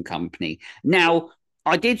production company. Now,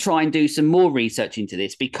 I did try and do some more research into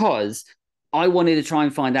this because I wanted to try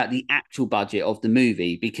and find out the actual budget of the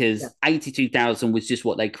movie, because $82,000 was just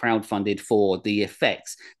what they crowdfunded for the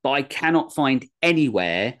effects. But I cannot find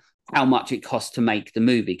anywhere how much it costs to make the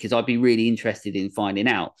movie, because I'd be really interested in finding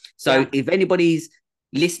out. So if anybody's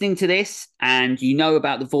listening to this and you know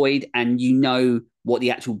about The Void and you know what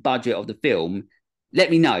the actual budget of the film, let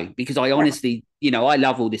me know, because I honestly, I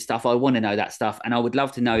love all this stuff. I want to know that stuff. And I would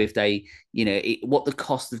love to know if they, what the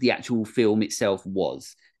cost of the actual film itself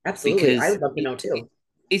was. Absolutely. Because I would love to know too.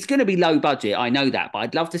 It's going to be low budget. I know that, but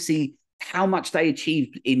I'd love to see how much they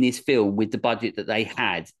achieved in this film with the budget that they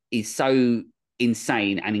had. Is so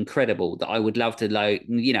insane and incredible that I would love to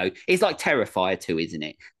it's like Terrifier 2, isn't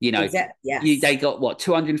it? Yes. They got what,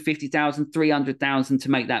 250,000, 300,000 to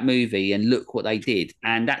make that movie, and look what they did.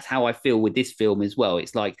 And that's how I feel with this film as well.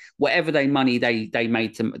 It's like whatever they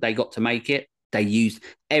got to make it, they used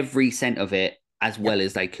every cent of it as well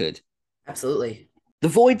as they could. Absolutely. The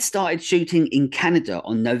Void started shooting in Canada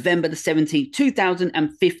on November the 17th,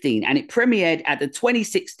 2015, and it premiered at the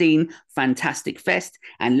 2016 Fantastic Fest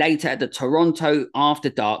and later at the Toronto After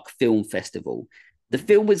Dark Film Festival. The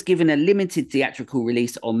film was given a limited theatrical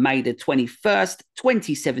release on May the 21st,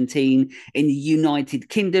 2017 in the United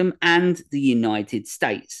Kingdom and the United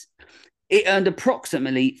States. It earned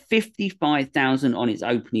approximately $55,000 on its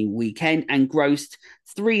opening weekend and grossed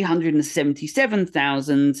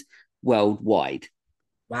 $377,000 worldwide.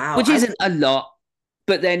 Wow. Which isn't a lot,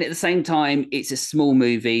 but then at the same time, it's a small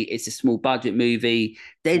movie. It's a small budget movie.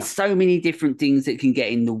 There's so many different things that can get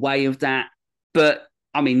in the way of that. But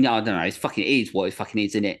I mean, I don't know. It is what it fucking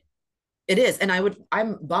is, isn't it? It is. And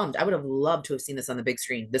I'm bummed. I would have loved to have seen this on the big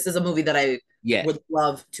screen. This is a movie that I would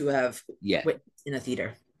love to have witnessed in a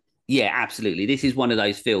theater. Yeah, absolutely. This is one of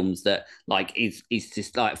those films that like is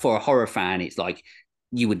just like for a horror fan, it's like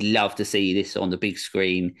you would love to see this on the big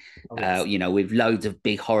screen, with loads of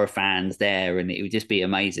big horror fans there, and it would just be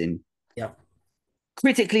amazing. Yeah.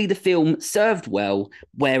 Critically, the film served well,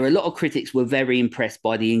 where a lot of critics were very impressed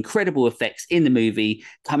by the incredible effects in the movie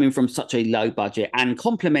coming from such a low budget and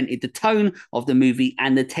complimented the tone of the movie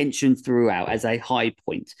and the tension throughout as a high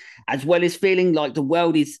point, as well as feeling like the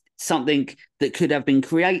world is something that could have been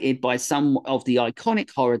created by some of the iconic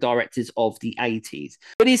horror directors of the 80s,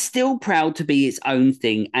 but is still proud to be its own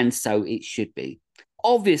thing, and so it should be.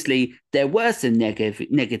 Obviously, there were some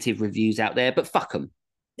negative reviews out there, but fuck them.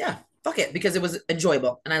 Yeah, fuck it, because it was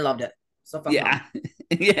enjoyable, and I loved it. So fuck them.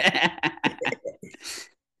 Yeah.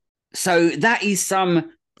 So that is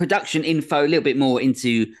some production info, a little bit more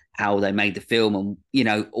into how they made the film and,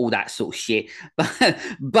 all that sort of shit.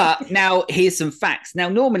 But now here's some facts. Now,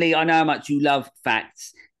 normally I know how much you love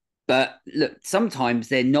facts, but look, sometimes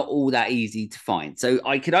they're not all that easy to find. So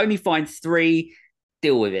I could only find 3.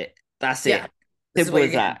 Deal with it. That's it. Simple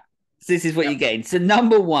as that. This is what you're getting. So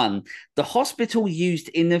number 1, the hospital used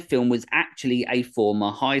in the film was actually a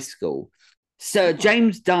former high school. Sir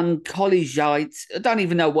James Dunn Collegiate, I don't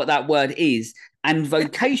even know what that word is, and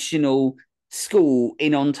vocational school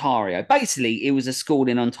in Ontario. Basically, it was a school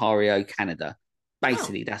in Ontario, Canada.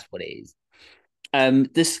 Basically, that's what it is.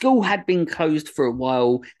 The school had been closed for a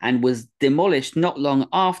while and was demolished not long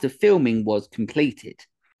after filming was completed.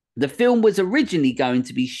 The film was originally going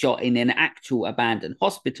to be shot in an actual abandoned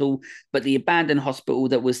hospital, but the abandoned hospital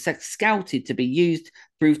that was scouted to be used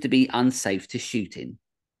proved to be unsafe to shoot in.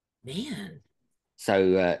 Man.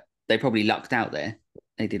 So they probably lucked out there.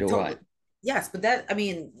 They did all right. Yes, but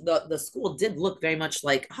the school did look very much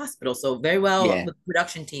like a hospital, so very well with the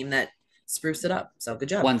production team that spruced it up. So good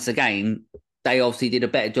job. Once again, they obviously did a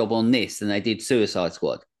better job on this than they did Suicide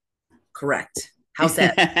Squad. Correct. How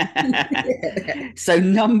sad. So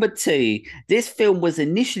number 2, this film was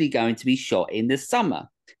initially going to be shot in the summer.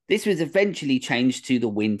 This was eventually changed to the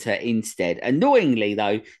winter instead. Annoyingly,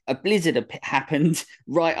 though, a blizzard happened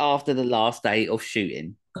right after the last day of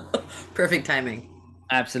shooting. Perfect timing.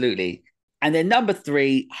 Absolutely. And then number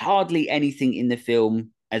 3, hardly anything in the film,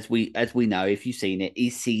 as we know, if you've seen it,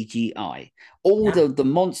 is CGI. All the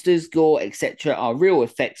monsters, gore, etc., are real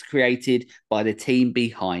effects created by the team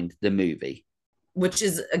behind the movie. Which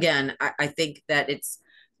is, again, I think that it's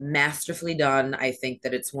masterfully done. I think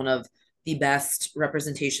that it's one of the best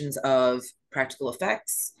representations of practical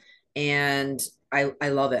effects, and I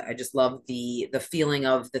love it. I just love the feeling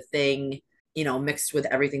of the thing, mixed with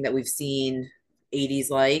everything that we've seen 80s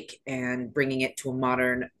like, and bringing it to a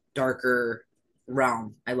modern, darker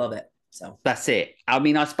realm. I love it. So that's it. I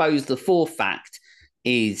mean, I suppose the 4th fact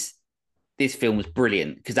is this film was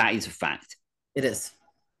brilliant, because that is a fact. It is.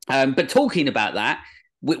 But talking about that,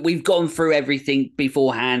 we've gone through everything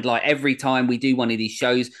beforehand. Like every time we do one of these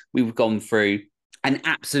shows, we've gone through an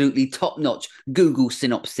absolutely top-notch Google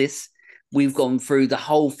synopsis. We've gone through the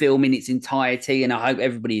whole film in its entirety, and I hope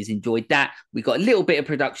everybody has enjoyed that. We've got a little bit of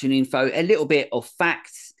production info, a little bit of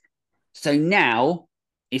facts. So now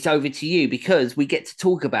it's over to you, because we get to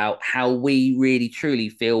talk about how we really, truly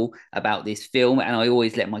feel about this film, and I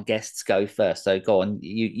always let my guests go first. So go on,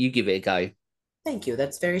 you give it a go. Thank you.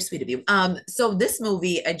 That's very sweet of you. So this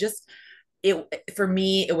movie, for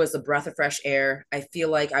me, it was a breath of fresh air. I feel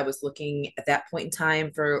like I was looking at that point in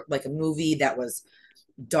time for like a movie that was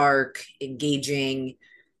dark, engaging,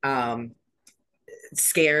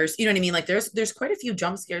 scares. You know what I mean? Like there's quite a few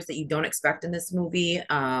jump scares that you don't expect in this movie.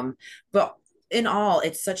 But in all,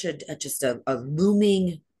 it's such just a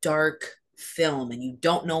looming dark film, and you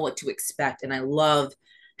don't know what to expect. And I love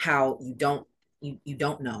how you don't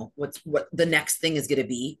know what the next thing is going to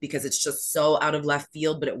be, because it's just so out of left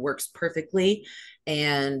field, but it works perfectly.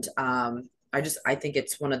 And I think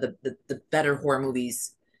it's one of the better horror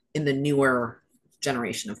movies in the newer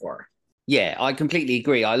generation of horror. Yeah, I completely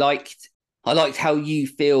agree. I liked how you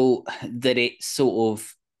feel that it sort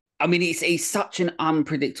of, I mean, it's such an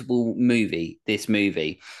unpredictable movie, this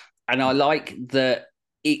movie. And I like that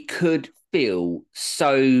it could feel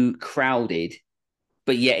so crowded,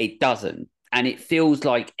 but yet it doesn't. And it feels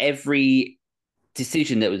like every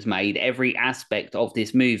decision that was made, every aspect of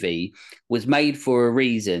this movie was made for a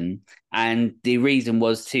reason. And the reason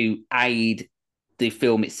was to aid the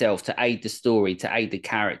film itself, to aid the story, to aid the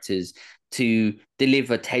characters, to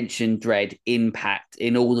deliver tension, dread, impact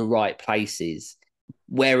in all the right places,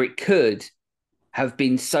 where it could have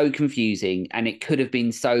been so confusing and it could have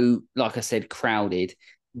been so, like I said, crowded.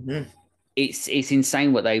 Mm-hmm. It's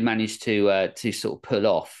insane what they managed to sort of pull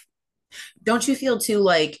off. Don't you feel too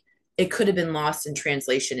like it could have been lost in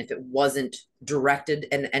translation if it wasn't directed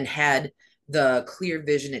and had the clear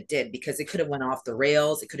vision it did, because it could have went off the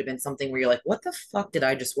rails. It could have been something where you're like, what the fuck did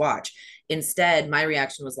I just watch? Instead, my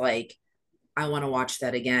reaction was like, I want to watch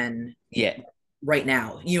that again Yeah. right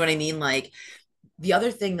now. You know what I mean? Like, the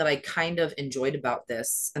other thing that I kind of enjoyed about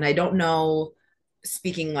this, and I don't know,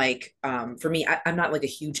 speaking like for me, I'm not like a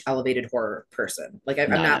huge elevated horror person. Like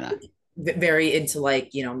I'm not No. very into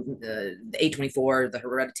like, you know, the A24, the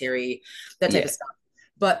Hereditary, that type of stuff.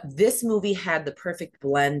 But this movie had the perfect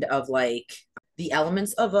blend of like the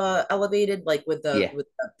elements of a elevated, like with the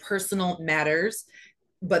personal matters,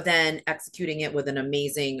 but then executing it with an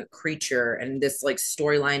amazing creature and this like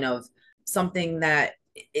storyline of something that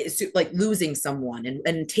is like losing someone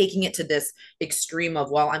and taking it to this extreme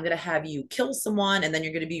of, well, I'm going to have you kill someone and then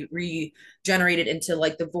you're going to be regenerated into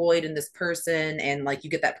like the void in this person, and like you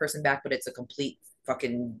get that person back, but it's a complete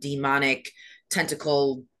fucking demonic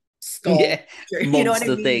tentacle skull. Yeah. You know what I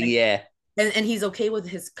Monster mean? thing, yeah. And he's okay with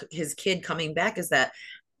his kid coming back. Is that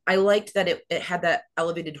I liked that it had that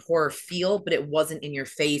elevated horror feel, but it wasn't in your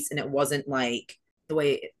face and it wasn't like the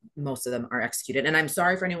way most of them are executed. And I'm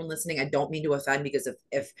sorry for anyone listening. I don't mean to offend, because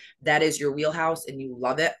if that is your wheelhouse and you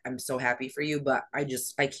love it, I'm so happy for you. But I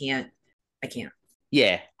can't.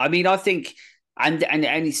 Yeah. I mean, I think and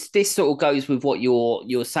this sort of goes with what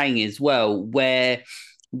you're saying as well, where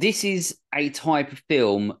this is a type of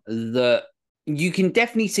film that you can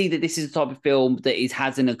definitely see that this is a type of film that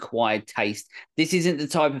has an acquired taste. This isn't the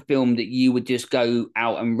type of film that you would just go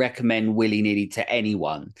out and recommend willy-nilly to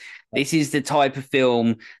anyone. This is the type of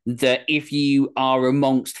film that if you are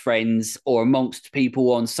amongst friends or amongst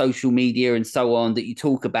people on social media and so on, that you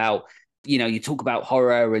talk about, you know, you talk about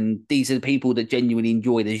horror and these are the people that genuinely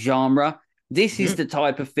enjoy the genre. This is the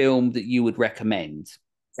type of film that you would recommend.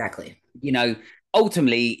 Exactly. You know,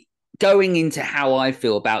 ultimately, going into how I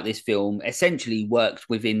feel about this film essentially worked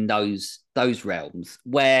within those realms,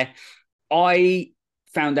 where I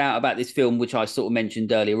found out about this film, which I sort of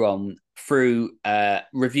mentioned earlier on, through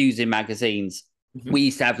reviews in magazines. We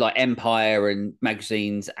used to have like Empire and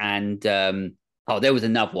magazines, and there was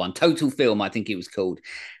another one, Total Film, I think it was called.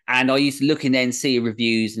 And I used to look in there and see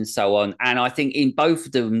reviews and so on. And I think in both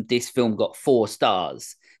of them, this film got 4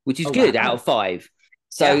 stars, which is good out of 5.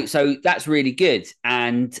 So that's really good.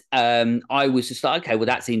 And I was just like, okay, well,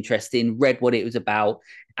 that's interesting. Read what it was about.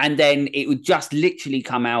 And then it would just literally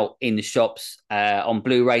come out in the shops on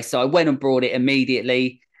Blu-ray. So I went and brought it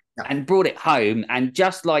immediately and brought it home. And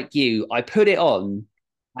just like you, I put it on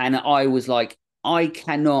and I was like, I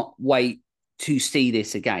cannot wait to see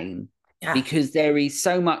this again, because there is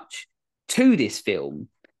so much to this film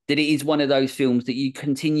that it is one of those films that you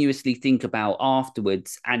continuously think about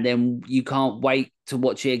afterwards, and then you can't wait to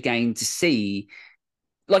watch it again to see.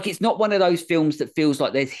 Like, it's not one of those films that feels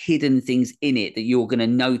like there's hidden things in it that you're going to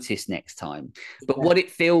notice next time. But what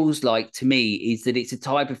it feels like to me is that it's a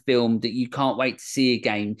type of film that you can't wait to see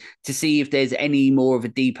again, to see if there's any more of a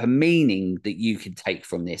deeper meaning that you can take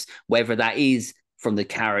from this, whether that is from the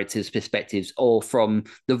characters' perspectives or from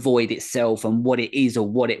the void itself and what it is or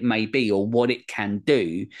what it may be or what it can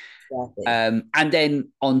do. And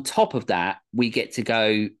then on top of that, we get to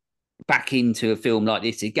go back into a film like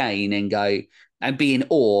this again and go and be in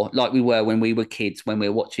awe like we were when we were kids, when we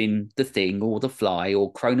were watching The Thing or The Fly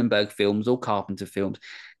or Cronenberg films or Carpenter films.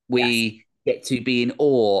 We get to be in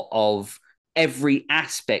awe of every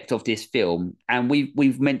aspect of this film. And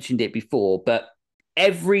we've mentioned it before, but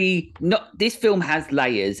this film has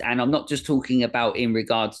layers, and I'm not just talking about in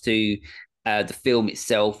regards to the film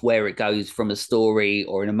itself, where it goes from a story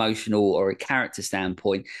or an emotional or a character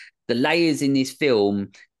standpoint. The layers in this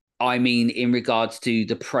film, I mean, in regards to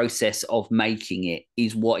the process of making it,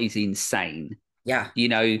 is what is insane. Yeah. You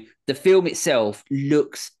know, the film itself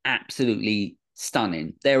looks absolutely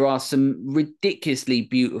stunning. There are some ridiculously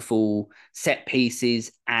beautiful set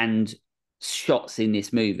pieces and shots in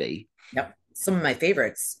this movie. Yep. Some of my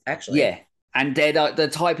favorites, actually. Yeah. And they're the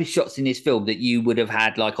type of shots in this film that you would have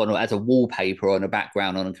had like as a wallpaper on a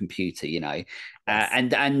background on a computer, you know.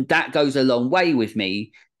 And that goes a long way with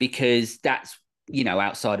me, because that's, you know,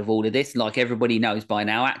 outside of all of this, like everybody knows by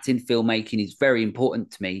now, acting, filmmaking is very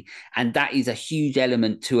important to me. And that is a huge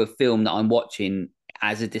element to a film that I'm watching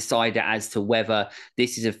as a decider as to whether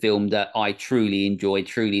this is a film that I truly enjoy,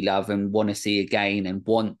 truly love, and want to see again, and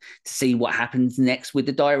want to see what happens next with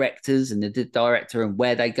the directors and the director and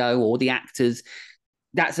where they go, or the actors.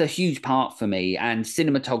 That's a huge part for me. And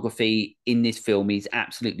cinematography in this film is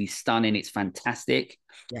absolutely stunning. It's fantastic.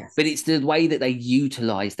 Yes. But it's the way that they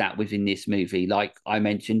utilize that within this movie. Like I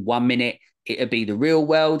mentioned, 1 minute it'll be the real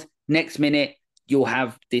world. Next minute, you'll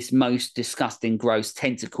have this most disgusting, gross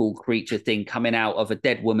tentacle creature thing coming out of a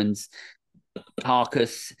dead woman's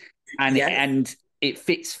carcass. And it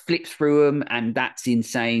flips through them, and that's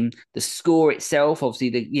insane. The score itself, obviously,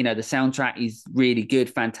 the soundtrack is really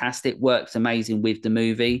good, fantastic, works amazing with the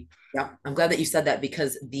movie. Yeah, I'm glad that you said that,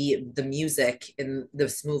 because the music in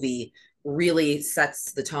this movie really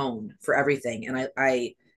sets the tone for everything. And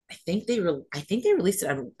I think they released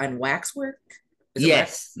it on Waxwork. Is it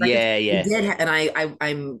Yes, Wax? yeah. They did,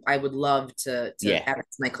 and I would love to add it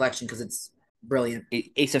to my collection because it's brilliant.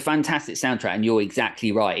 It's a fantastic soundtrack, and you're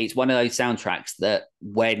exactly right. It's one of those soundtracks that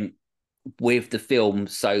went with the film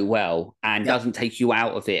so well and doesn't take you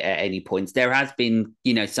out of it at any points. There has been,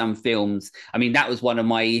 some films. I mean, that was one of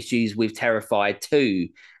my issues with Terrified 2,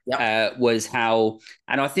 was how,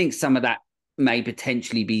 and I think some of that may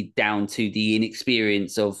potentially be down to the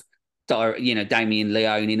inexperience of Damien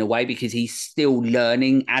Leone in a way, because he's still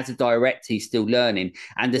learning as a director. He's still learning,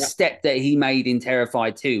 and the step that he made in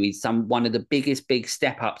Terrified 2 is one of the big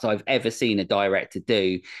step ups I've ever seen a director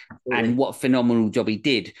do. Absolutely. And what a phenomenal job he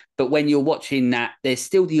did. But when you're watching that, there's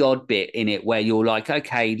still the odd bit in it where you're like,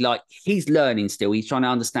 okay, like he's learning still. He's trying to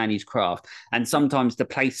understand his craft, and sometimes the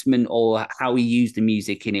placement or how he used the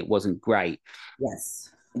music in it wasn't great. Yes.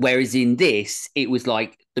 Whereas in this, it was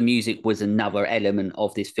like the music was another element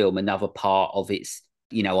of this film, another part of its,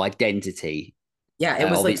 identity. Yeah, it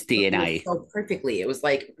was like its DNA. So perfectly. It was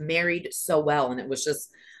like married so well. And it was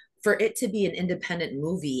just, for it to be an independent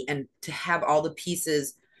movie and to have all the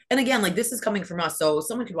pieces. And again, like, this is coming from us. So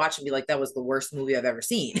someone could watch and be like, that was the worst movie I've ever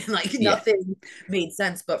seen. Like, nothing made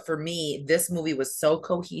sense. But for me, this movie was so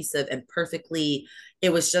cohesive and perfectly,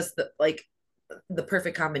 it was just the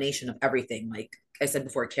perfect combination of everything. Like I said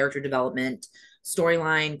before, character development,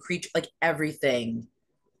 storyline, creature, like everything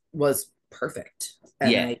was perfect.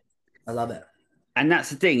 And I love it. And that's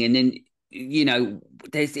the thing. And then,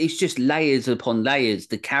 it's just layers upon layers.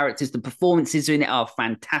 The characters, the performances in it are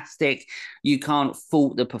fantastic. You can't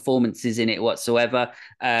fault the performances in it whatsoever.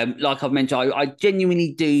 Like I've mentioned, I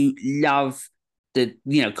genuinely do love the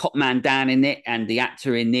Cop Man Dan in it, and the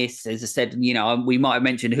actor in this. As I said, we might have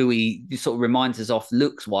mentioned who he sort of reminds us of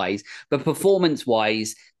looks wise, but performance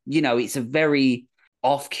wise, it's a very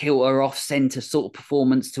off kilter, off center sort of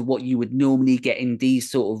performance to what you would normally get in these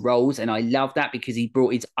sort of roles. And I love that, because he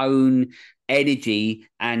brought his own energy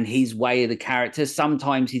and his way of the character.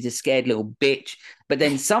 Sometimes he's a scared little bitch, but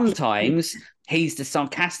then sometimes he's the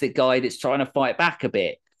sarcastic guy that's trying to fight back a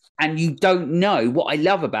bit. And you don't know. What I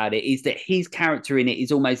love about it is that his character in it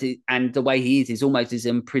is almost, and the way he is almost as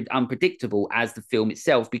unpredictable as the film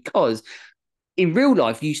itself, because in real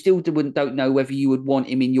life, you still don't know whether you would want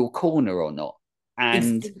him in your corner or not.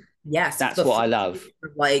 And yes, that's what I love.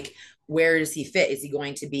 Like, where does he fit? Is he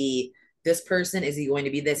going to be this person? Is he going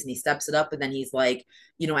to be this? And he steps it up. And then he's like,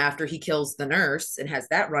 after he kills the nurse and has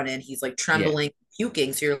that run in, he's like trembling,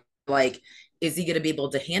 puking. So you're like, is he going to be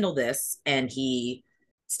able to handle this? And he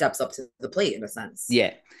steps up to the plate in a sense.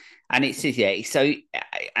 Yeah. And it's so,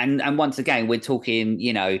 and once again, we're talking,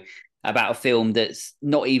 about a film that's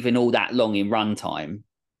not even all that long in runtime.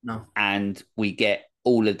 No. And we get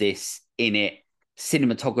all of this in it.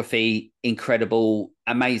 Cinematography, incredible,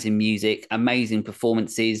 amazing music, amazing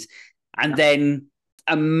performances, and then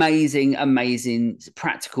amazing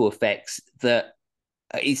practical effects that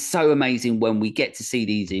is so amazing when we get to see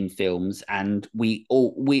these in films. And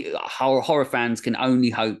horror fans can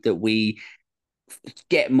only hope that we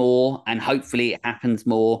get more, and hopefully it happens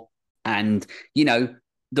more. And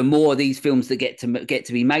the more these films that get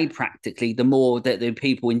to be made practically, the more that the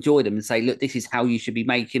people enjoy them and say, look, this is how you should be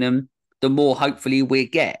making them, the more hopefully we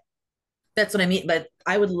get. That's what I mean. But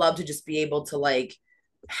I would love to just be able to like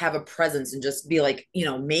have a presence and just be like,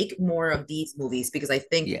 make more of these movies, because I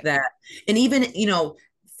think that, and even,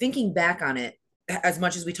 thinking back on it, as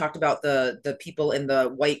much as we talked about the people in the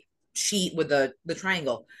white sheet with the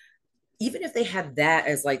triangle, even if they had that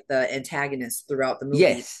as like the antagonist throughout the movie,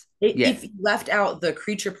 Yes. Yeah. if you left out the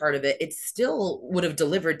creature part of it, it still would have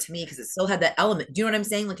delivered to me because it still had that element. Do you know what I'm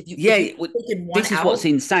saying? Like if Yeah, you taken one this is what's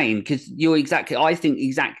out, insane because I think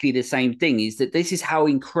exactly the same thing is that this is how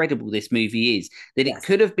incredible this movie is, that it yes,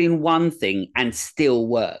 could have been one thing and still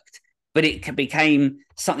worked, but it became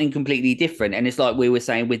something completely different. And it's like we were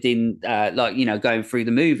saying within, like, you know, going through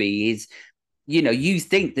the movie is, you know, you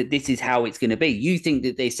think that this is how it's going to be. You think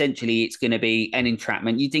that essentially it's going to be an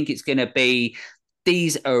entrapment. You think it's going to be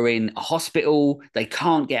these are in a hospital, they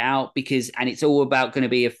can't get out because, and it's all about going to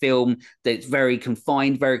be a film that's very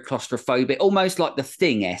confined, very claustrophobic, almost like The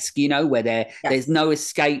Thing-esque, you know, where there's no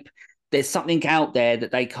escape, there's something out there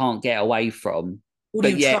that they can't get away from. who do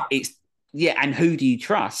But you yet trust? it's, yeah, and who do you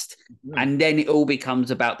trust? Mhm. And then it all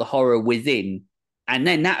becomes about the horror within. And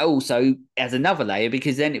then that also has another layer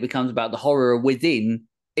because then it becomes about the horror within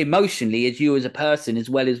emotionally as you as a person, as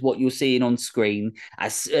well as what you're seeing on screen,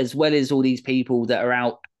 as well as all these people that are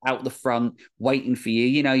out the front waiting for you.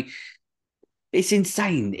 You know, it's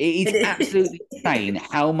insane. It is absolutely insane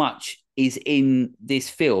how much is in this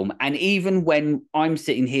film. And even when I'm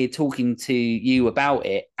sitting here talking to you about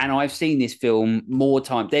it, and I've seen this film more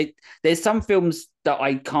times, there's some films that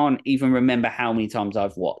I can't even remember how many times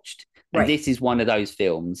I've watched. And Right. this is one of those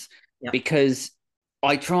films Yep. because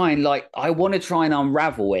I want to try and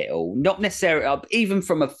unravel it all, not necessarily even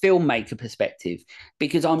from a filmmaker perspective,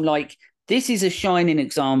 because I'm like, this is a shining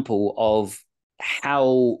example of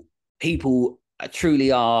how people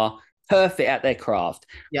truly are perfect at their craft,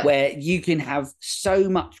 Yeah. where you can have so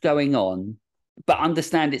much going on, but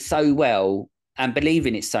understand it so well and believe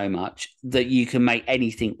in it so much that you can make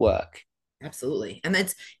anything work. Absolutely. And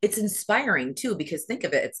it's inspiring too, because think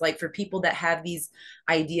of it, it's like for people that have these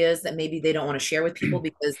ideas that maybe they don't want to share with people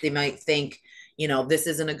because they might think, you know, this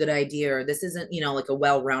isn't a good idea or this isn't, you know, like a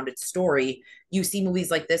well-rounded story. You see movies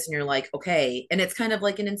like this and you're like, okay. And it's kind of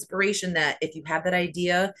like an inspiration that if you have that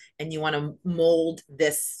idea and you want to mold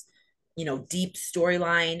this, you know, deep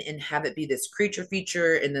storyline and have it be this creature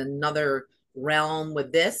feature in another realm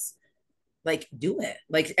with this, like do it,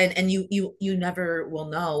 like, and you never will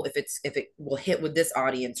know if it will hit with this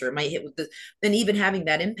audience or it might hit with this. Then even having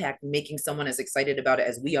that impact and making someone as excited about it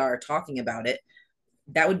as we are talking about it,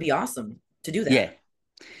 that would be awesome to do Yeah.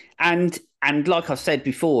 that. And like I've said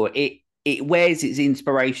before, it wears its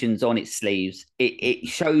inspirations on its sleeves. It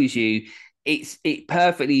shows you it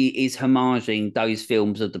perfectly is homaging those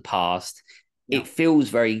films of the past. Yeah. It feels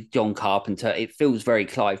very John Carpenter. It feels very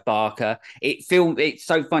Clive Barker. It's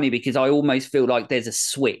so funny because I almost feel like there's a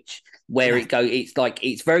switch where Yes. it's like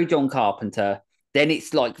it's very John Carpenter, then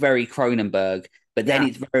it's like very Cronenberg, but then Yeah.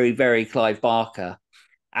 it's very, very Clive Barker.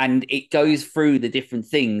 And it goes through the different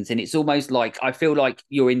things, and it's almost like I feel like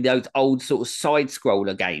you're in those old sort of side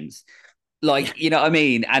scroller games, like, you know what I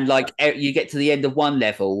mean? And like you get to the end of one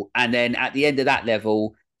level, and then at the end of that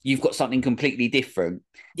level you've got something completely different.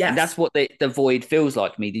 And Yes. that's what the void feels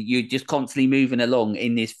like to me, that you're just constantly moving along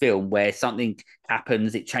in this film where something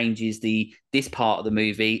happens, it changes this part of the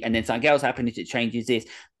movie, and then something else happens, it changes this.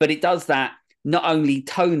 But it does that not only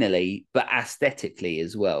tonally but aesthetically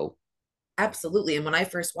as well. Absolutely. And when I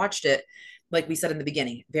first watched it, like we said in the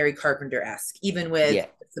beginning, very Carpenter-esque, even with Yeah.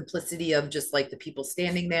 the simplicity of just like the people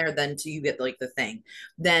standing there, then to you get like the thing.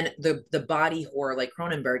 Then the body horror like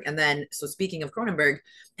Cronenberg. And then so speaking of Cronenberg,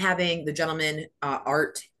 having the gentleman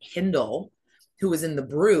Art Hindle, who was in The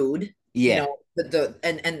Brood, you Yeah. know,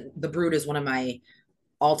 and The Brood is one of my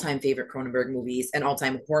all-time favorite Cronenberg movies and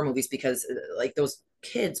all-time horror movies because like those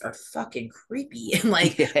kids are fucking creepy. And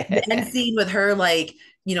like the end Yeah. scene with her, like,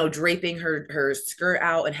 you know, draping her skirt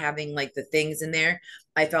out and having like the things in there,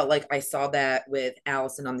 I felt like I saw that with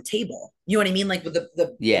Allison on the table, you know what I mean, like with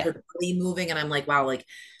the Yeah. her belly moving, and I'm like, wow, like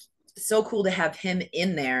so cool to have him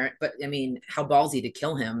in there. But I mean, how ballsy to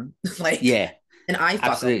kill him. Like Yeah. and I fuck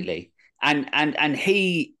him. Absolutely. And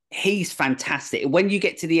he's fantastic. When you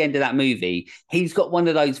get to the end of that movie, he's got one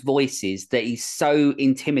of those voices that he's so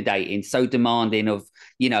intimidating, so demanding of,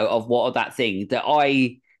 you know, of what of that thing that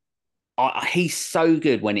he's so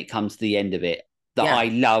good when it comes to the end of it that Yeah.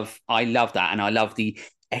 I love that. And I love the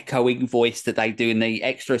echoing voice that they do and the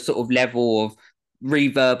extra sort of level of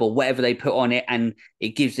reverb or whatever they put on it, and it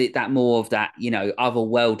gives it that more of that, you know,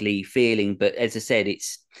 otherworldly feeling. But as I said,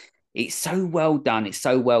 it's so well done, it's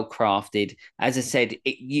so well crafted. As I said,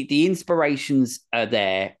 the inspirations are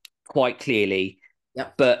there quite clearly.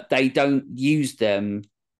 Yep. But they don't use them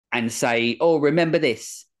and say, oh, remember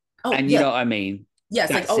this. Oh And you yeah. know what I mean? Yes,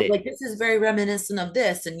 like, That's oh, it. like this is very reminiscent of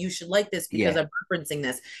this, and you should like this because Yeah. I'm referencing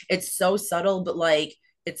this. It's so subtle, but like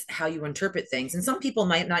it's how you interpret things. And some people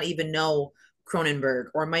might not even know Cronenberg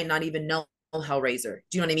or might not even know Hellraiser.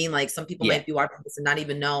 Do you know what I mean? Like some people might be watching this and not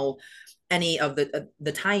even know any of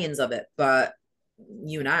the tie-ins of it, but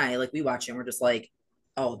you and I, like, we watch it and we're just like,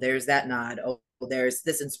 oh, there's that nod. Oh, there's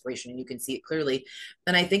this inspiration, and you can see it clearly.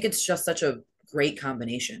 And I think it's just such a great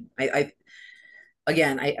combination. I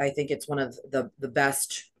think it's one of the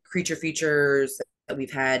best creature features that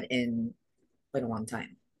we've had in a long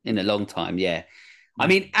time. In a long time, yeah. I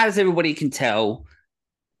mean, as everybody can tell,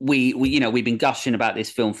 we we've been gushing about this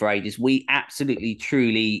film for ages. We absolutely,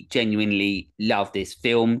 truly, genuinely love this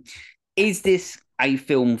film. Is this a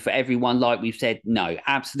film for everyone? Like we've said, no,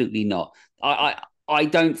 absolutely not. I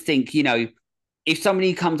don't think, if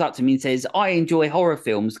somebody comes up to me and says, I enjoy horror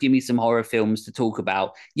films, give me some horror films to talk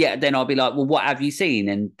about. Yeah, then I'll be like, well, what have you seen?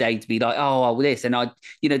 And they'd be like, oh, well, this. And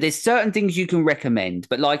there's certain things you can recommend.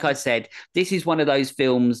 But like I said, this is one of those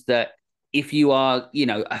films that if you are,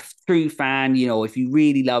 a true fan, if you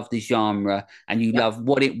really love the genre and you love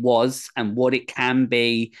what it was and what it can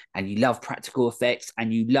be, and you love practical effects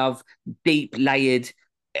and you love deep layered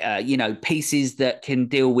pieces that can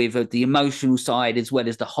deal with the emotional side as well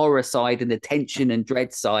as the horror side and the tension and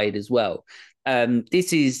dread side as well.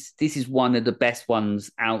 This is one of the best ones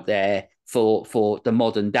out there for the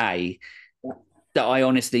modern day that I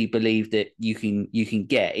honestly believe that you can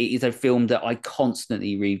get. It is a film that I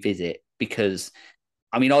constantly revisit because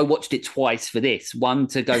I mean, I watched it twice for this. One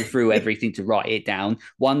to go through everything to write it down.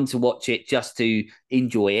 One to watch it just to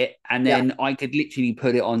enjoy it. And then I could literally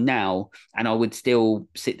put it on now and I would still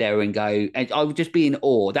sit there and go, and I would just be in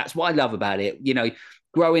awe. That's what I love about it.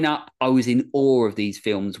 Growing up, I was in awe of these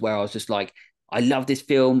films where I was just like, I love this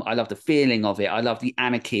film. I love the feeling of it. I love the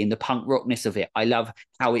anarchy and the punk rockness of it. I love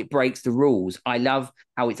how it breaks the rules. I love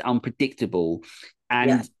how it's unpredictable.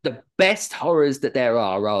 And the best horrors that there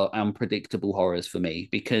are unpredictable horrors for me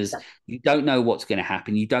because you don't know what's going to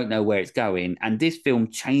happen. You don't know where it's going. And this film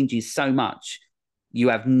changes so much. You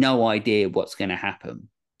have no idea what's going to happen.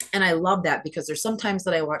 And I love that because there's sometimes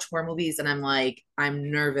that I watch horror movies and I'm like, I'm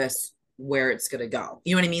nervous where it's going to go.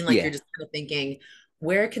 You know what I mean? Like you're just kind of thinking,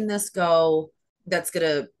 where can this go? That's going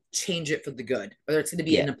to change it for the good, or it's going to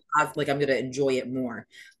be in a positive, like I'm going to enjoy it more.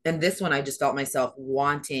 And this one, I just felt myself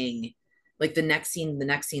wanting, like the next scene,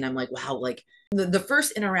 I'm like, wow, like the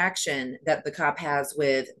first interaction that the cop has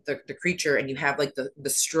with the creature and you have like the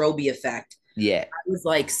strobe effect. Yeah. I was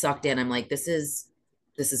like sucked in. I'm like, this is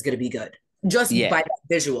going to be good. Just by that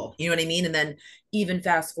visual, you know what I mean? And then even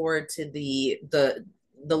fast forward to the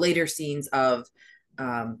later scenes of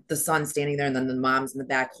the son standing there and then the mom's in the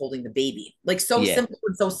back holding the baby. Like so simple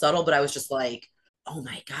and so subtle, but I was just like, oh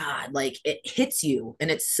my God, like it hits you and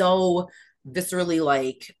it's so viscerally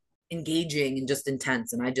like engaging and just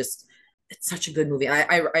intense. And it's such a good movie.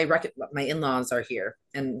 I reckon my in-laws are here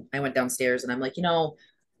and I went downstairs and I'm like,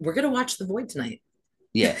 we're going to watch The Void tonight.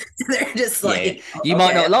 Yeah. They're just like, you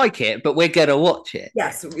might not like it, but we're going to watch it.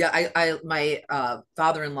 Yes. Yeah. My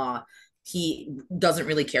father-in-law, he doesn't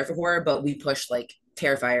really care for horror, but we push like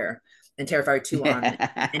Terrifier and Terrifier 2 on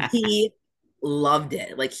and he loved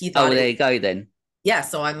it. Like he thought, there you go then. Yeah.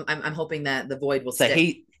 So I'm hoping that The Void will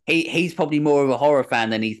stick. He's probably more of a horror fan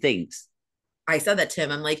than he thinks. I said that to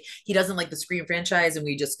him. I'm like, he doesn't like the Scream franchise. And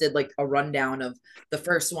we just did like a rundown of the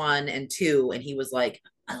first 1 and 2. And he was like,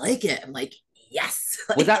 I like it. I'm like, yes.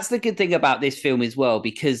 Well, that's the good thing about this film as well,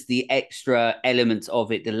 because the extra elements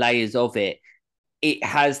of it, the layers of it, it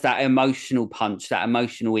has that emotional punch, that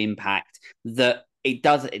emotional impact that it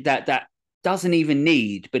does that doesn't even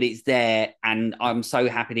need, but it's there. And I'm so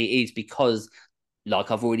happy it is because,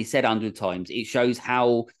 like I've already said 100 times, it shows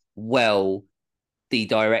how well the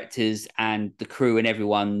directors and the crew and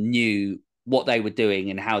everyone knew what they were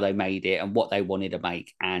doing and how they made it and what they wanted to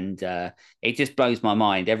make. And it just blows my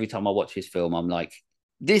mind. Every time I watch this film, I'm like,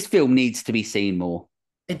 this film needs to be seen more.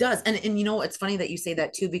 It does. And it's funny that you say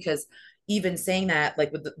that too, because even saying that,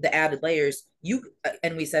 like with the added layers,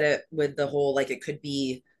 and we said it with the whole, like it could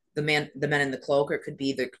be the men in the cloak, or it could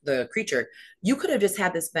be the creature. You could have just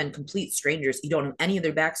had this been complete strangers. You don't know any of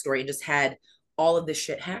their backstory and just had all of this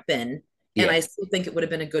shit happen. Yeah. And I still think it would have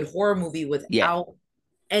been a good horror movie without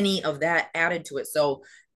any of that added to it. So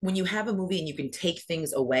when you have a movie and you can take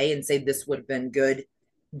things away and say this would have been good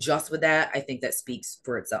just with that, I think that speaks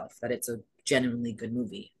for itself, that it's a genuinely good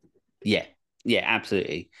movie. Yeah,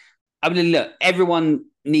 absolutely. I mean, look, everyone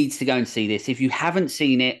needs to go and see this. If you haven't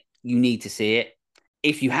seen it, you need to see it.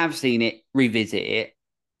 If you have seen it, revisit it.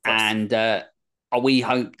 And we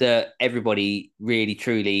hope that everybody really,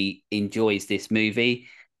 truly enjoys this movie.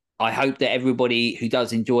 I hope that everybody who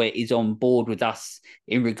does enjoy it is on board with us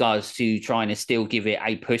in regards to trying to still give it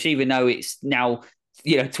a push, even though it's now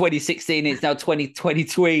 2016, it's now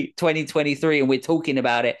 2023, and we're talking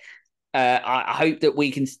about it. I hope that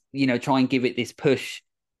we can, try and give it this push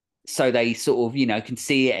so they sort of, can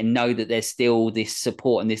see it and know that there's still this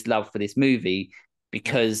support and this love for this movie,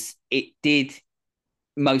 because it did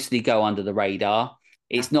mostly go under the radar.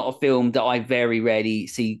 It's not a film that I very rarely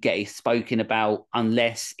see get spoken about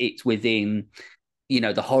unless it's within,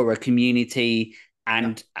 the horror community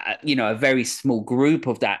and, a very small group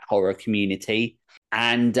of that horror community.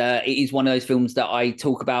 And it is one of those films that I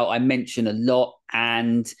talk about, I mention a lot,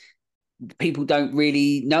 and people don't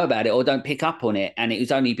really know about it or don't pick up on it. And it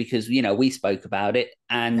was only because, we spoke about it,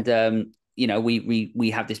 and,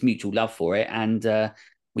 we have this mutual love for it. And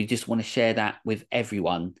we just want to share that with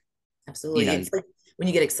everyone. Absolutely. It's like when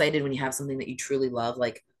you get excited when you have something that you truly love,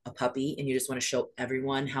 like a puppy, and you just want to show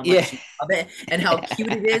everyone how much you love it and how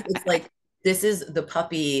cute it is. It's like, this is the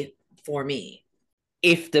puppy for me.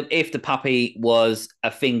 If the puppy was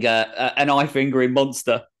an eye fingering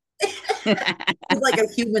monster. It's like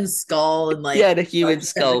a human skull and the human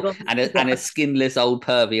skull and a skinless old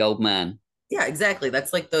pervy old man. Yeah, exactly.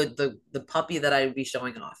 That's like the puppy that I would be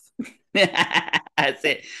showing off. That's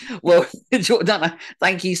it. Well, Jordana,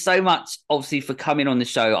 thank you so much, obviously, for coming on the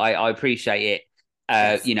show. I appreciate it.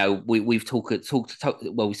 Yes. We've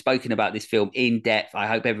we've spoken about this film in depth. I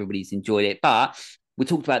hope everybody's enjoyed it. But we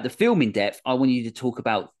talked about the film in depth. I want you to talk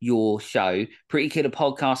about your show, Pretty Killer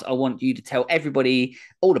Podcast. I want you to tell everybody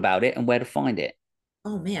all about it and where to find it.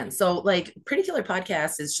 Oh, man. So, like, Pretty Killer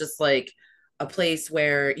Podcast is just like a place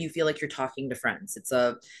where you feel like you're talking to friends. It's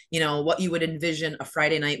what you would envision a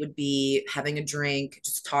Friday night would be, having a drink,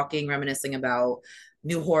 just talking, reminiscing about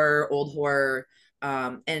new horror, old horror.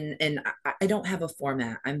 And I don't have a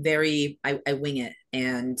format. I wing it.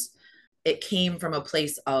 And it came from a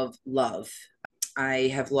place of love.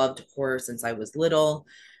 I have loved horror since I was little.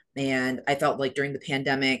 And I felt like during the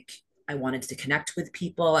pandemic, I wanted to connect with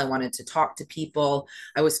people. I wanted to talk to people.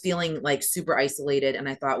 I was feeling like super isolated. And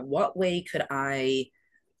I thought, what way could I,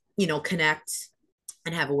 connect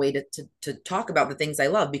and have a way to talk about the things I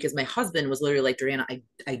love? Because my husband was literally like, Jordana,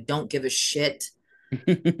 I don't give a shit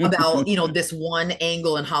about this one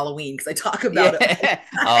angle in Halloween, because I talk about it.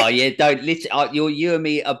 Oh yeah, don't literally. You and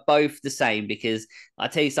me are both the same, because I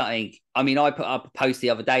tell you something. I mean, I put up a post the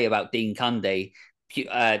other day about Dean Cundy.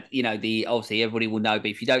 Obviously everybody will know, but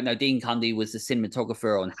if you don't know, Dean Cundy was the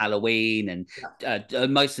cinematographer on Halloween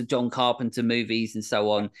and most of John Carpenter movies and so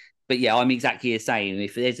on. But yeah, I'm exactly the same.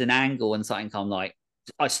 If there's an angle and something, I'm like,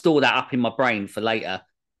 I store that up in my brain for later.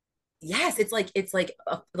 Yes, it's like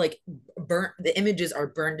burnt. The images are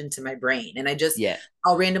burned into my brain, and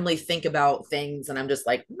I'll randomly think about things, and I'm just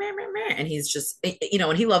like, meh, meh, meh. And he's just,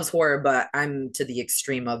 and he loves horror, but I'm to the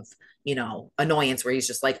extreme of, annoyance, where he's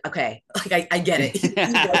just like, okay, like I get it.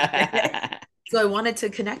 So I wanted to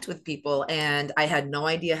connect with people, and I had no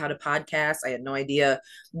idea how to podcast. I had no idea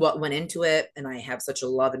what went into it, and I have such a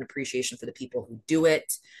love and appreciation for the people who do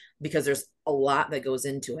it, because there's a lot that goes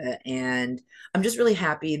into it. And I'm just really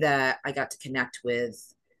happy that I got to connect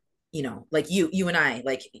with, like you and I,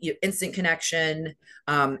 like instant connection,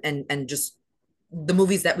 and just the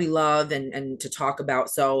movies that we love and to talk about.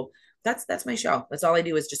 So that's my show. That's all I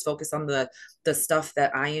do, is just focus on the stuff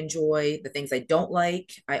that I enjoy, the things I don't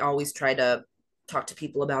like. I always try to talk to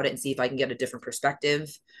people about it and see if I can get a different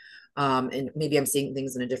perspective. And maybe I'm seeing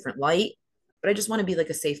things in a different light. But I just want to be like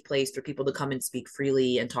a safe place for people to come and speak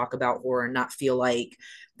freely and talk about horror, and not feel like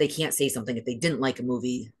they can't say something if they didn't like a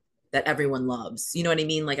movie that everyone loves. You know what I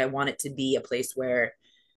mean? Like, I want it to be a place where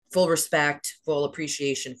full respect, full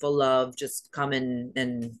appreciation, full love, just come in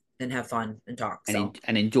and have fun and talk. And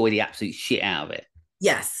enjoy the absolute shit out of it.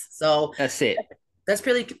 Yes. So that's it. That's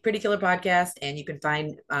Pretty Killer Podcast. And you can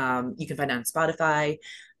find it on Spotify,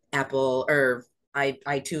 Apple, or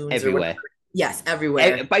iTunes, everywhere. Yes,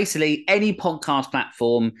 everywhere. Basically, any podcast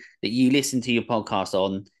platform that you listen to your podcast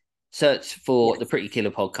on, search for the Pretty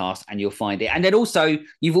Killer Podcast and you'll find it. And then also,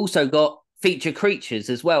 you've also got Feature Creatures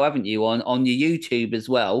as well, haven't you, on your YouTube as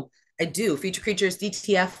well? I do. Feature Creatures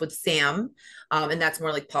DTF with Sam. And that's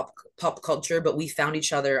more like pop culture, but we found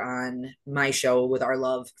each other on my show with our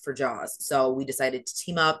love for Jaws. So we decided to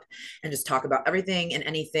team up and just talk about everything and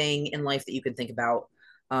anything in life that you can think about.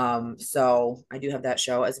 So I do have that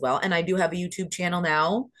show as well. And I do have a YouTube channel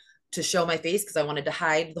now to show my face, because I wanted to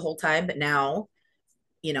hide the whole time. But now,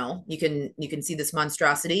 you can see this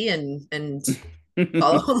monstrosity and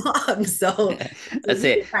follow along. So that's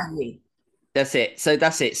it. That's it. So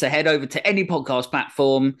that's it. So head over to any podcast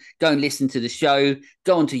platform, go and listen to the show,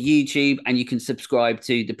 go onto YouTube, and you can subscribe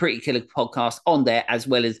to the Pretty Killer Podcast on there, as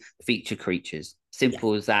well as Feature Creatures.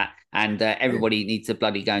 Simple as that. And everybody needs to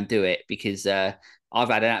bloody go and do it, because I've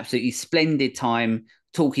had an absolutely splendid time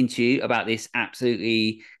talking to you about this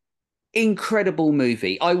absolutely incredible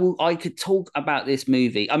movie. I could talk about this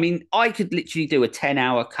movie. I mean, I could literally do a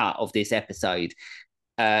 10-hour cut of this episode.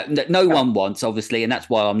 No one wants, obviously, and that's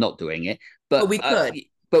why I'm not doing it. But we could.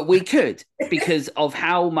 But we could, because of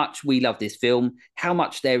how much we love this film, how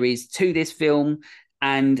much there is to this film,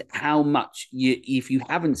 and how much if you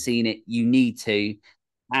haven't seen it, you need to.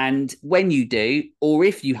 And when you do, or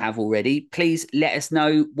if you have already, please let us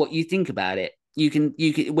know what you think about it. You can,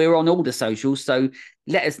 we're on all the socials, so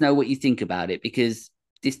let us know what you think about it, because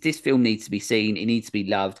this film needs to be seen, it needs to be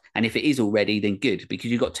loved, and if it is already, then good, because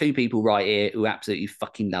you've got two people right here who absolutely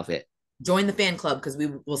fucking love it. Join the fan club, because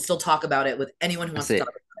we will still talk about it with anyone who wants to talk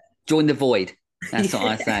about it. Join the void. That's what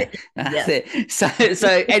I say. That's it. So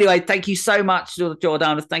anyway, thank you so much,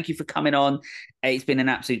 Jordana. Thank you for coming on. It's been an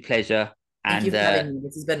absolute pleasure. Thank you for having me.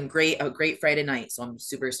 This has been a great Friday night, so I'm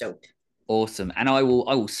super stoked. Awesome. And I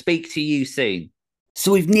will speak to you soon.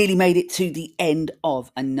 So we've nearly made it to the end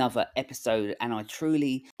of another episode, and I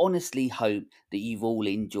truly, honestly hope that you've all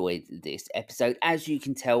enjoyed this episode. As you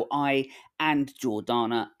can tell, I and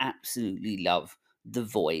Jordana absolutely love The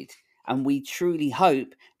Void, and we truly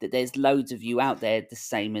hope that there's loads of you out there the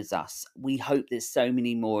same as us. We hope there's so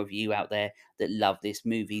many more of you out there that love this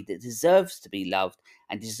movie, that deserves to be loved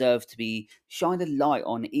and deserves to be shined a light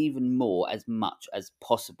on even more, as much as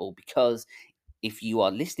possible, because if you are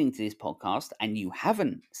listening to this podcast and you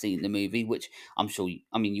haven't seen the movie, which I'm sure,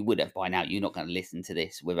 you would have by now, you're not going to listen to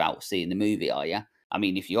this without seeing the movie, are you? I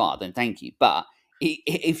mean, if you are, then thank you. But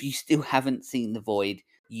if you still haven't seen The Void,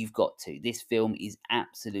 you've got to. This film is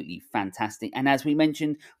absolutely fantastic. And as we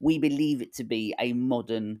mentioned, we believe it to be a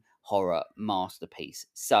modern horror masterpiece.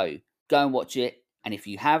 So go and watch it. And if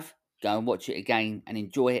you have, go and watch it again and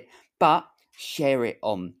enjoy it. But share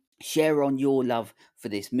on your love for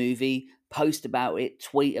this movie. Post about it,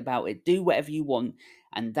 tweet about it, do whatever you want,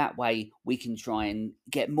 and that way we can try and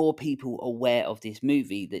get more people aware of this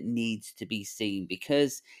movie that needs to be seen,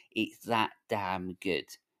 because it's that damn good.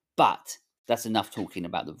 But that's enough talking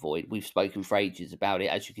about The Void. We've spoken for ages about it.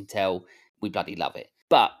 As you can tell, we bloody love it.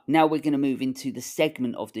 But now we're going to move into the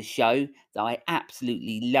segment of the show that I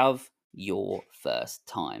absolutely love, Your First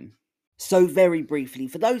Time. So very briefly,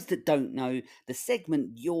 for those that don't know, the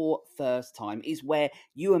segment Your First Time is where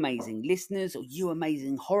you amazing listeners, or you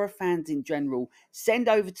amazing horror fans in general, send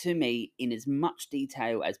over to me in as much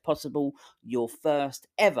detail as possible your first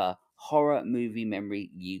ever horror movie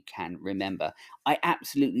memory you can remember. I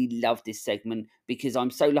absolutely love this segment because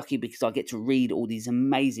I'm so lucky, because I get to read all these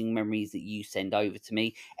amazing memories that you send over to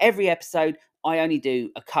me. Every episode, I only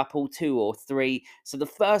do a couple, 2 or 3. So the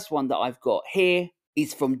first one that I've got here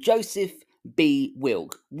is from Joseph B.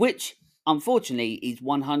 Wilg, which unfortunately is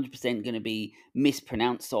 100% going to be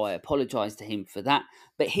mispronounced, so I apologise to him for that.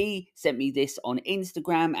 But he sent me this on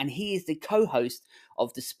Instagram, and he is the co-host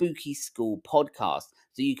of the Spooky School podcast,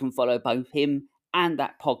 so you can follow both him and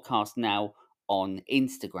that podcast now on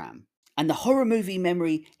Instagram. And the horror movie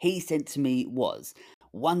memory he sent to me was: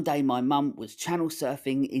 one day my mum was channel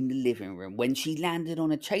surfing in the living room when she landed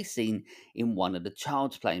on a chase scene in one of the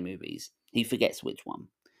Child's Play movies. He forgets which one.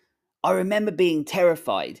 I remember being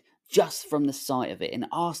terrified just from the sight of it and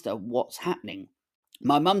asked her what's happening.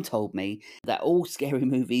 My mum told me that all scary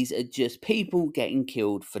movies are just people getting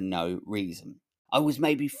killed for no reason. I was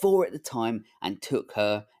maybe 4 at the time and took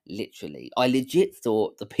her literally. I legit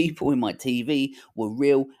thought the people in my TV were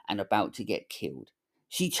real and about to get killed.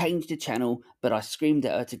 She changed the channel, but I screamed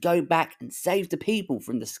at her to go back and save the people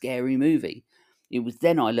from the scary movie. It was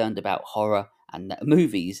then I learned about horror and that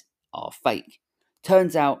movies are fake.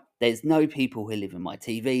 Turns out there's no people who live in my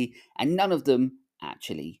TV, and none of them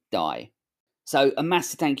actually die. So a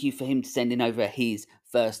massive thank you for him sending over his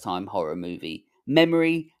first time horror movie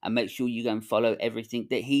memory, and make sure you go and follow everything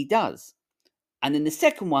that he does. And then the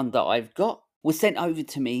second one that I've got was sent over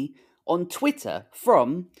to me on Twitter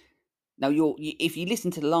from... Now, if you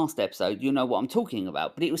listen to the last episode, you'll know what I'm talking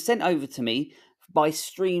about. But it was sent over to me by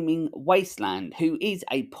Streaming Wasteland, who is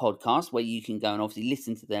a podcast where you can go and obviously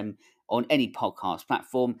listen to them on any podcast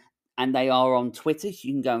platform. And they are on Twitter, so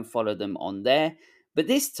you can go and follow them on there. But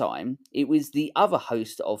this time, it was the other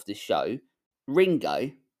host of the show,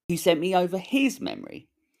 Ringo, who sent me over his memory.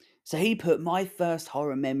 So he put, my first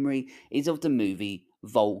horror memory is of the movie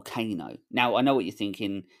Volcano. Now, I know what you're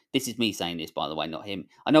thinking. This is me saying this, by the way, not him.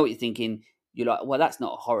 I know what you're thinking. You're like, well, that's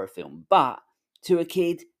not a horror film. But to a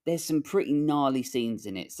kid, there's some pretty gnarly scenes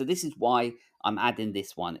in it. So this is why I'm adding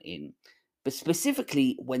this one in. But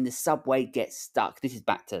specifically, when the subway gets stuck, this is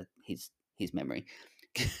back to his memory.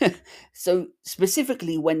 So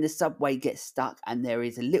specifically when the subway gets stuck and there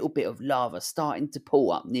is a little bit of lava starting to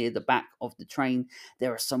pool up near the back of the train,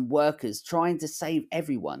 there are some workers trying to save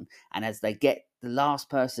everyone. And as they get the last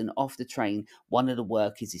person off the train, one of the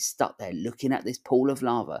workers is stuck there looking at this pool of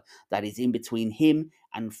lava that is in between him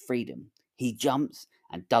and freedom. He jumps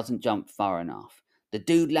and doesn't jump far enough. The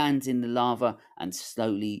dude lands in the lava and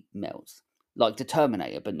slowly melts. Like the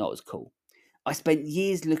Terminator, but not as cool. I spent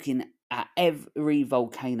years looking at every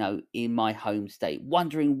volcano in my home state,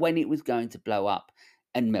 wondering when it was going to blow up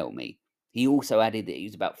and melt me. He also added that he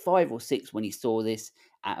was about 5 or 6 when he saw this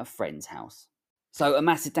at a friend's house. So a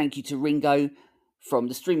massive thank you to Ringo from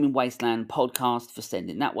the Streaming Wasteland podcast for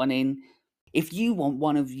sending that one in. If you want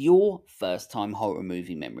one of your first time horror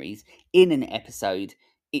movie memories in an episode,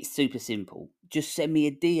 it's super simple. Just send me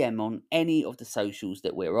a DM on any of the socials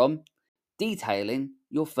that we're on, detailing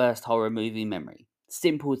your first horror movie memory.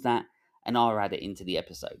 Simple as that, and I'll add it into the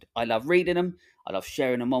episode. I love reading them, I love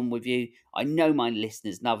sharing them on with you. I know my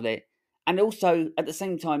listeners love it. And also, at the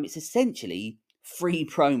same time, it's essentially free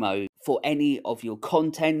promo for any of your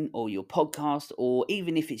content or your podcast, or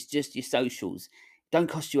even if it's just your socials. Don't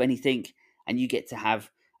cost you anything, and you get to have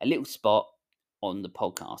a little spot on the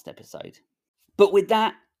podcast episode. But with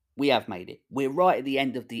that, we have made it. We're right at the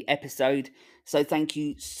end of the episode. So thank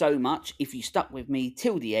you so much. If you stuck with me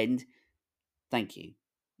till the end, thank you.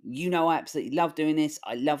 You know I absolutely love doing this.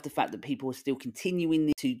 I love the fact that people are still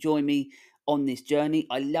continuing to join me on this journey.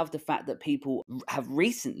 I love the fact that people have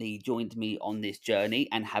recently joined me on this journey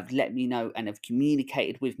and have let me know and have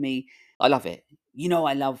communicated with me. I love it. You know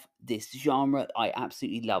I love this genre. I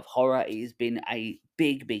absolutely love horror. It has been a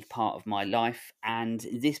big part of my life, and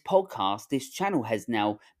this podcast, this channel has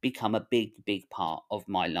now become a big part of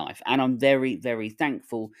my life, and I'm very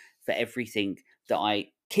thankful for everything that I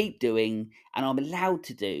keep doing and I'm allowed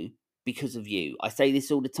to do because of you. I say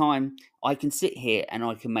this all the time. I can sit here and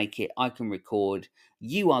I can make it, I can record.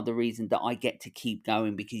 You are the reason that I get to keep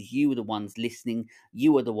going, because you are the ones listening,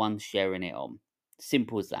 you are the ones sharing it on.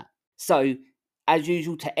 Simple as that. So as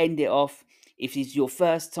usual, to end it off, if this is your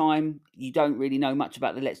first time, you don't really know much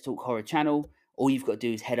about the Let's Talk Horror channel, all you've got to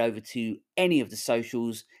do is head over to any of the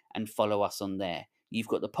socials and follow us on there. You've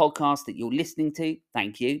got the podcast that you're listening to.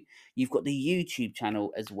 Thank you. You've got the YouTube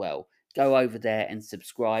channel as well. Go over there and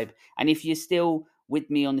subscribe. And if you're still with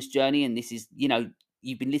me on this journey and this is,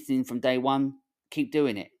 you've been listening from day one, keep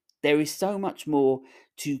doing it. There is so much more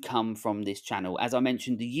to come from this channel. As I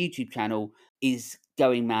mentioned, the YouTube channel is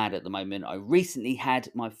going mad at the moment. I recently had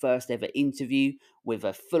my first ever interview with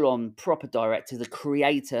a full-on proper director, the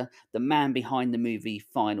creator, the man behind the movie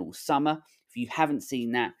Final Summer. If you haven't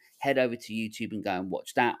seen that, head over to YouTube and go and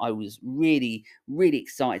watch that. I was really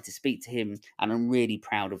excited to speak to him, and I'm really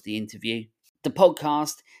proud of the interview. The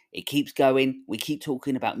podcast, it keeps going. We keep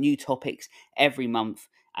talking about new topics every month,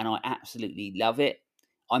 and I absolutely love it.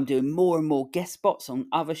 I'm doing more and more guest spots on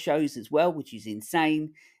other shows as well, which is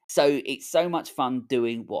insane. So it's so much fun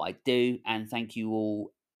doing what I do, and thank you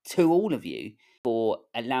all of you for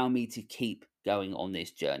allowing me to keep going on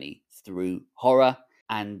this journey through horror,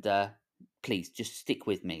 and please just stick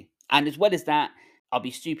with me. And as well as that, I'll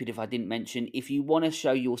be stupid if I didn't mention, if you want to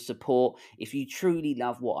show your support, if you truly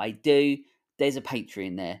love what I do, there's a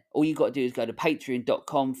Patreon there. All you got to do is go to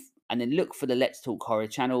patreon.com and then look for the Let's Talk Horror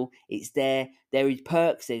channel. It's there. There is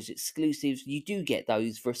perks, there's exclusives. You do get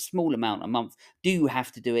those for a small amount a month. Do you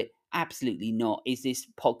have to do it? Absolutely not. Is this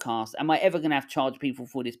podcast, am I ever going to have to charge people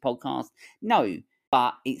for this podcast? No.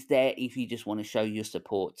 But it's there if you just want to show your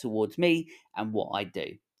support towards me and what I do.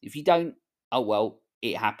 If you don't, oh well,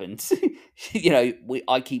 it happens.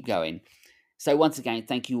 I keep going. So once again,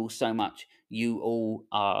 thank you all so much. You all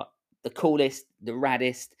are the coolest, the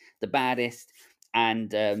raddest, the baddest,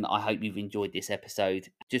 and I hope you've enjoyed this episode.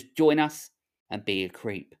 Just join us and be a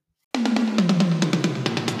creep.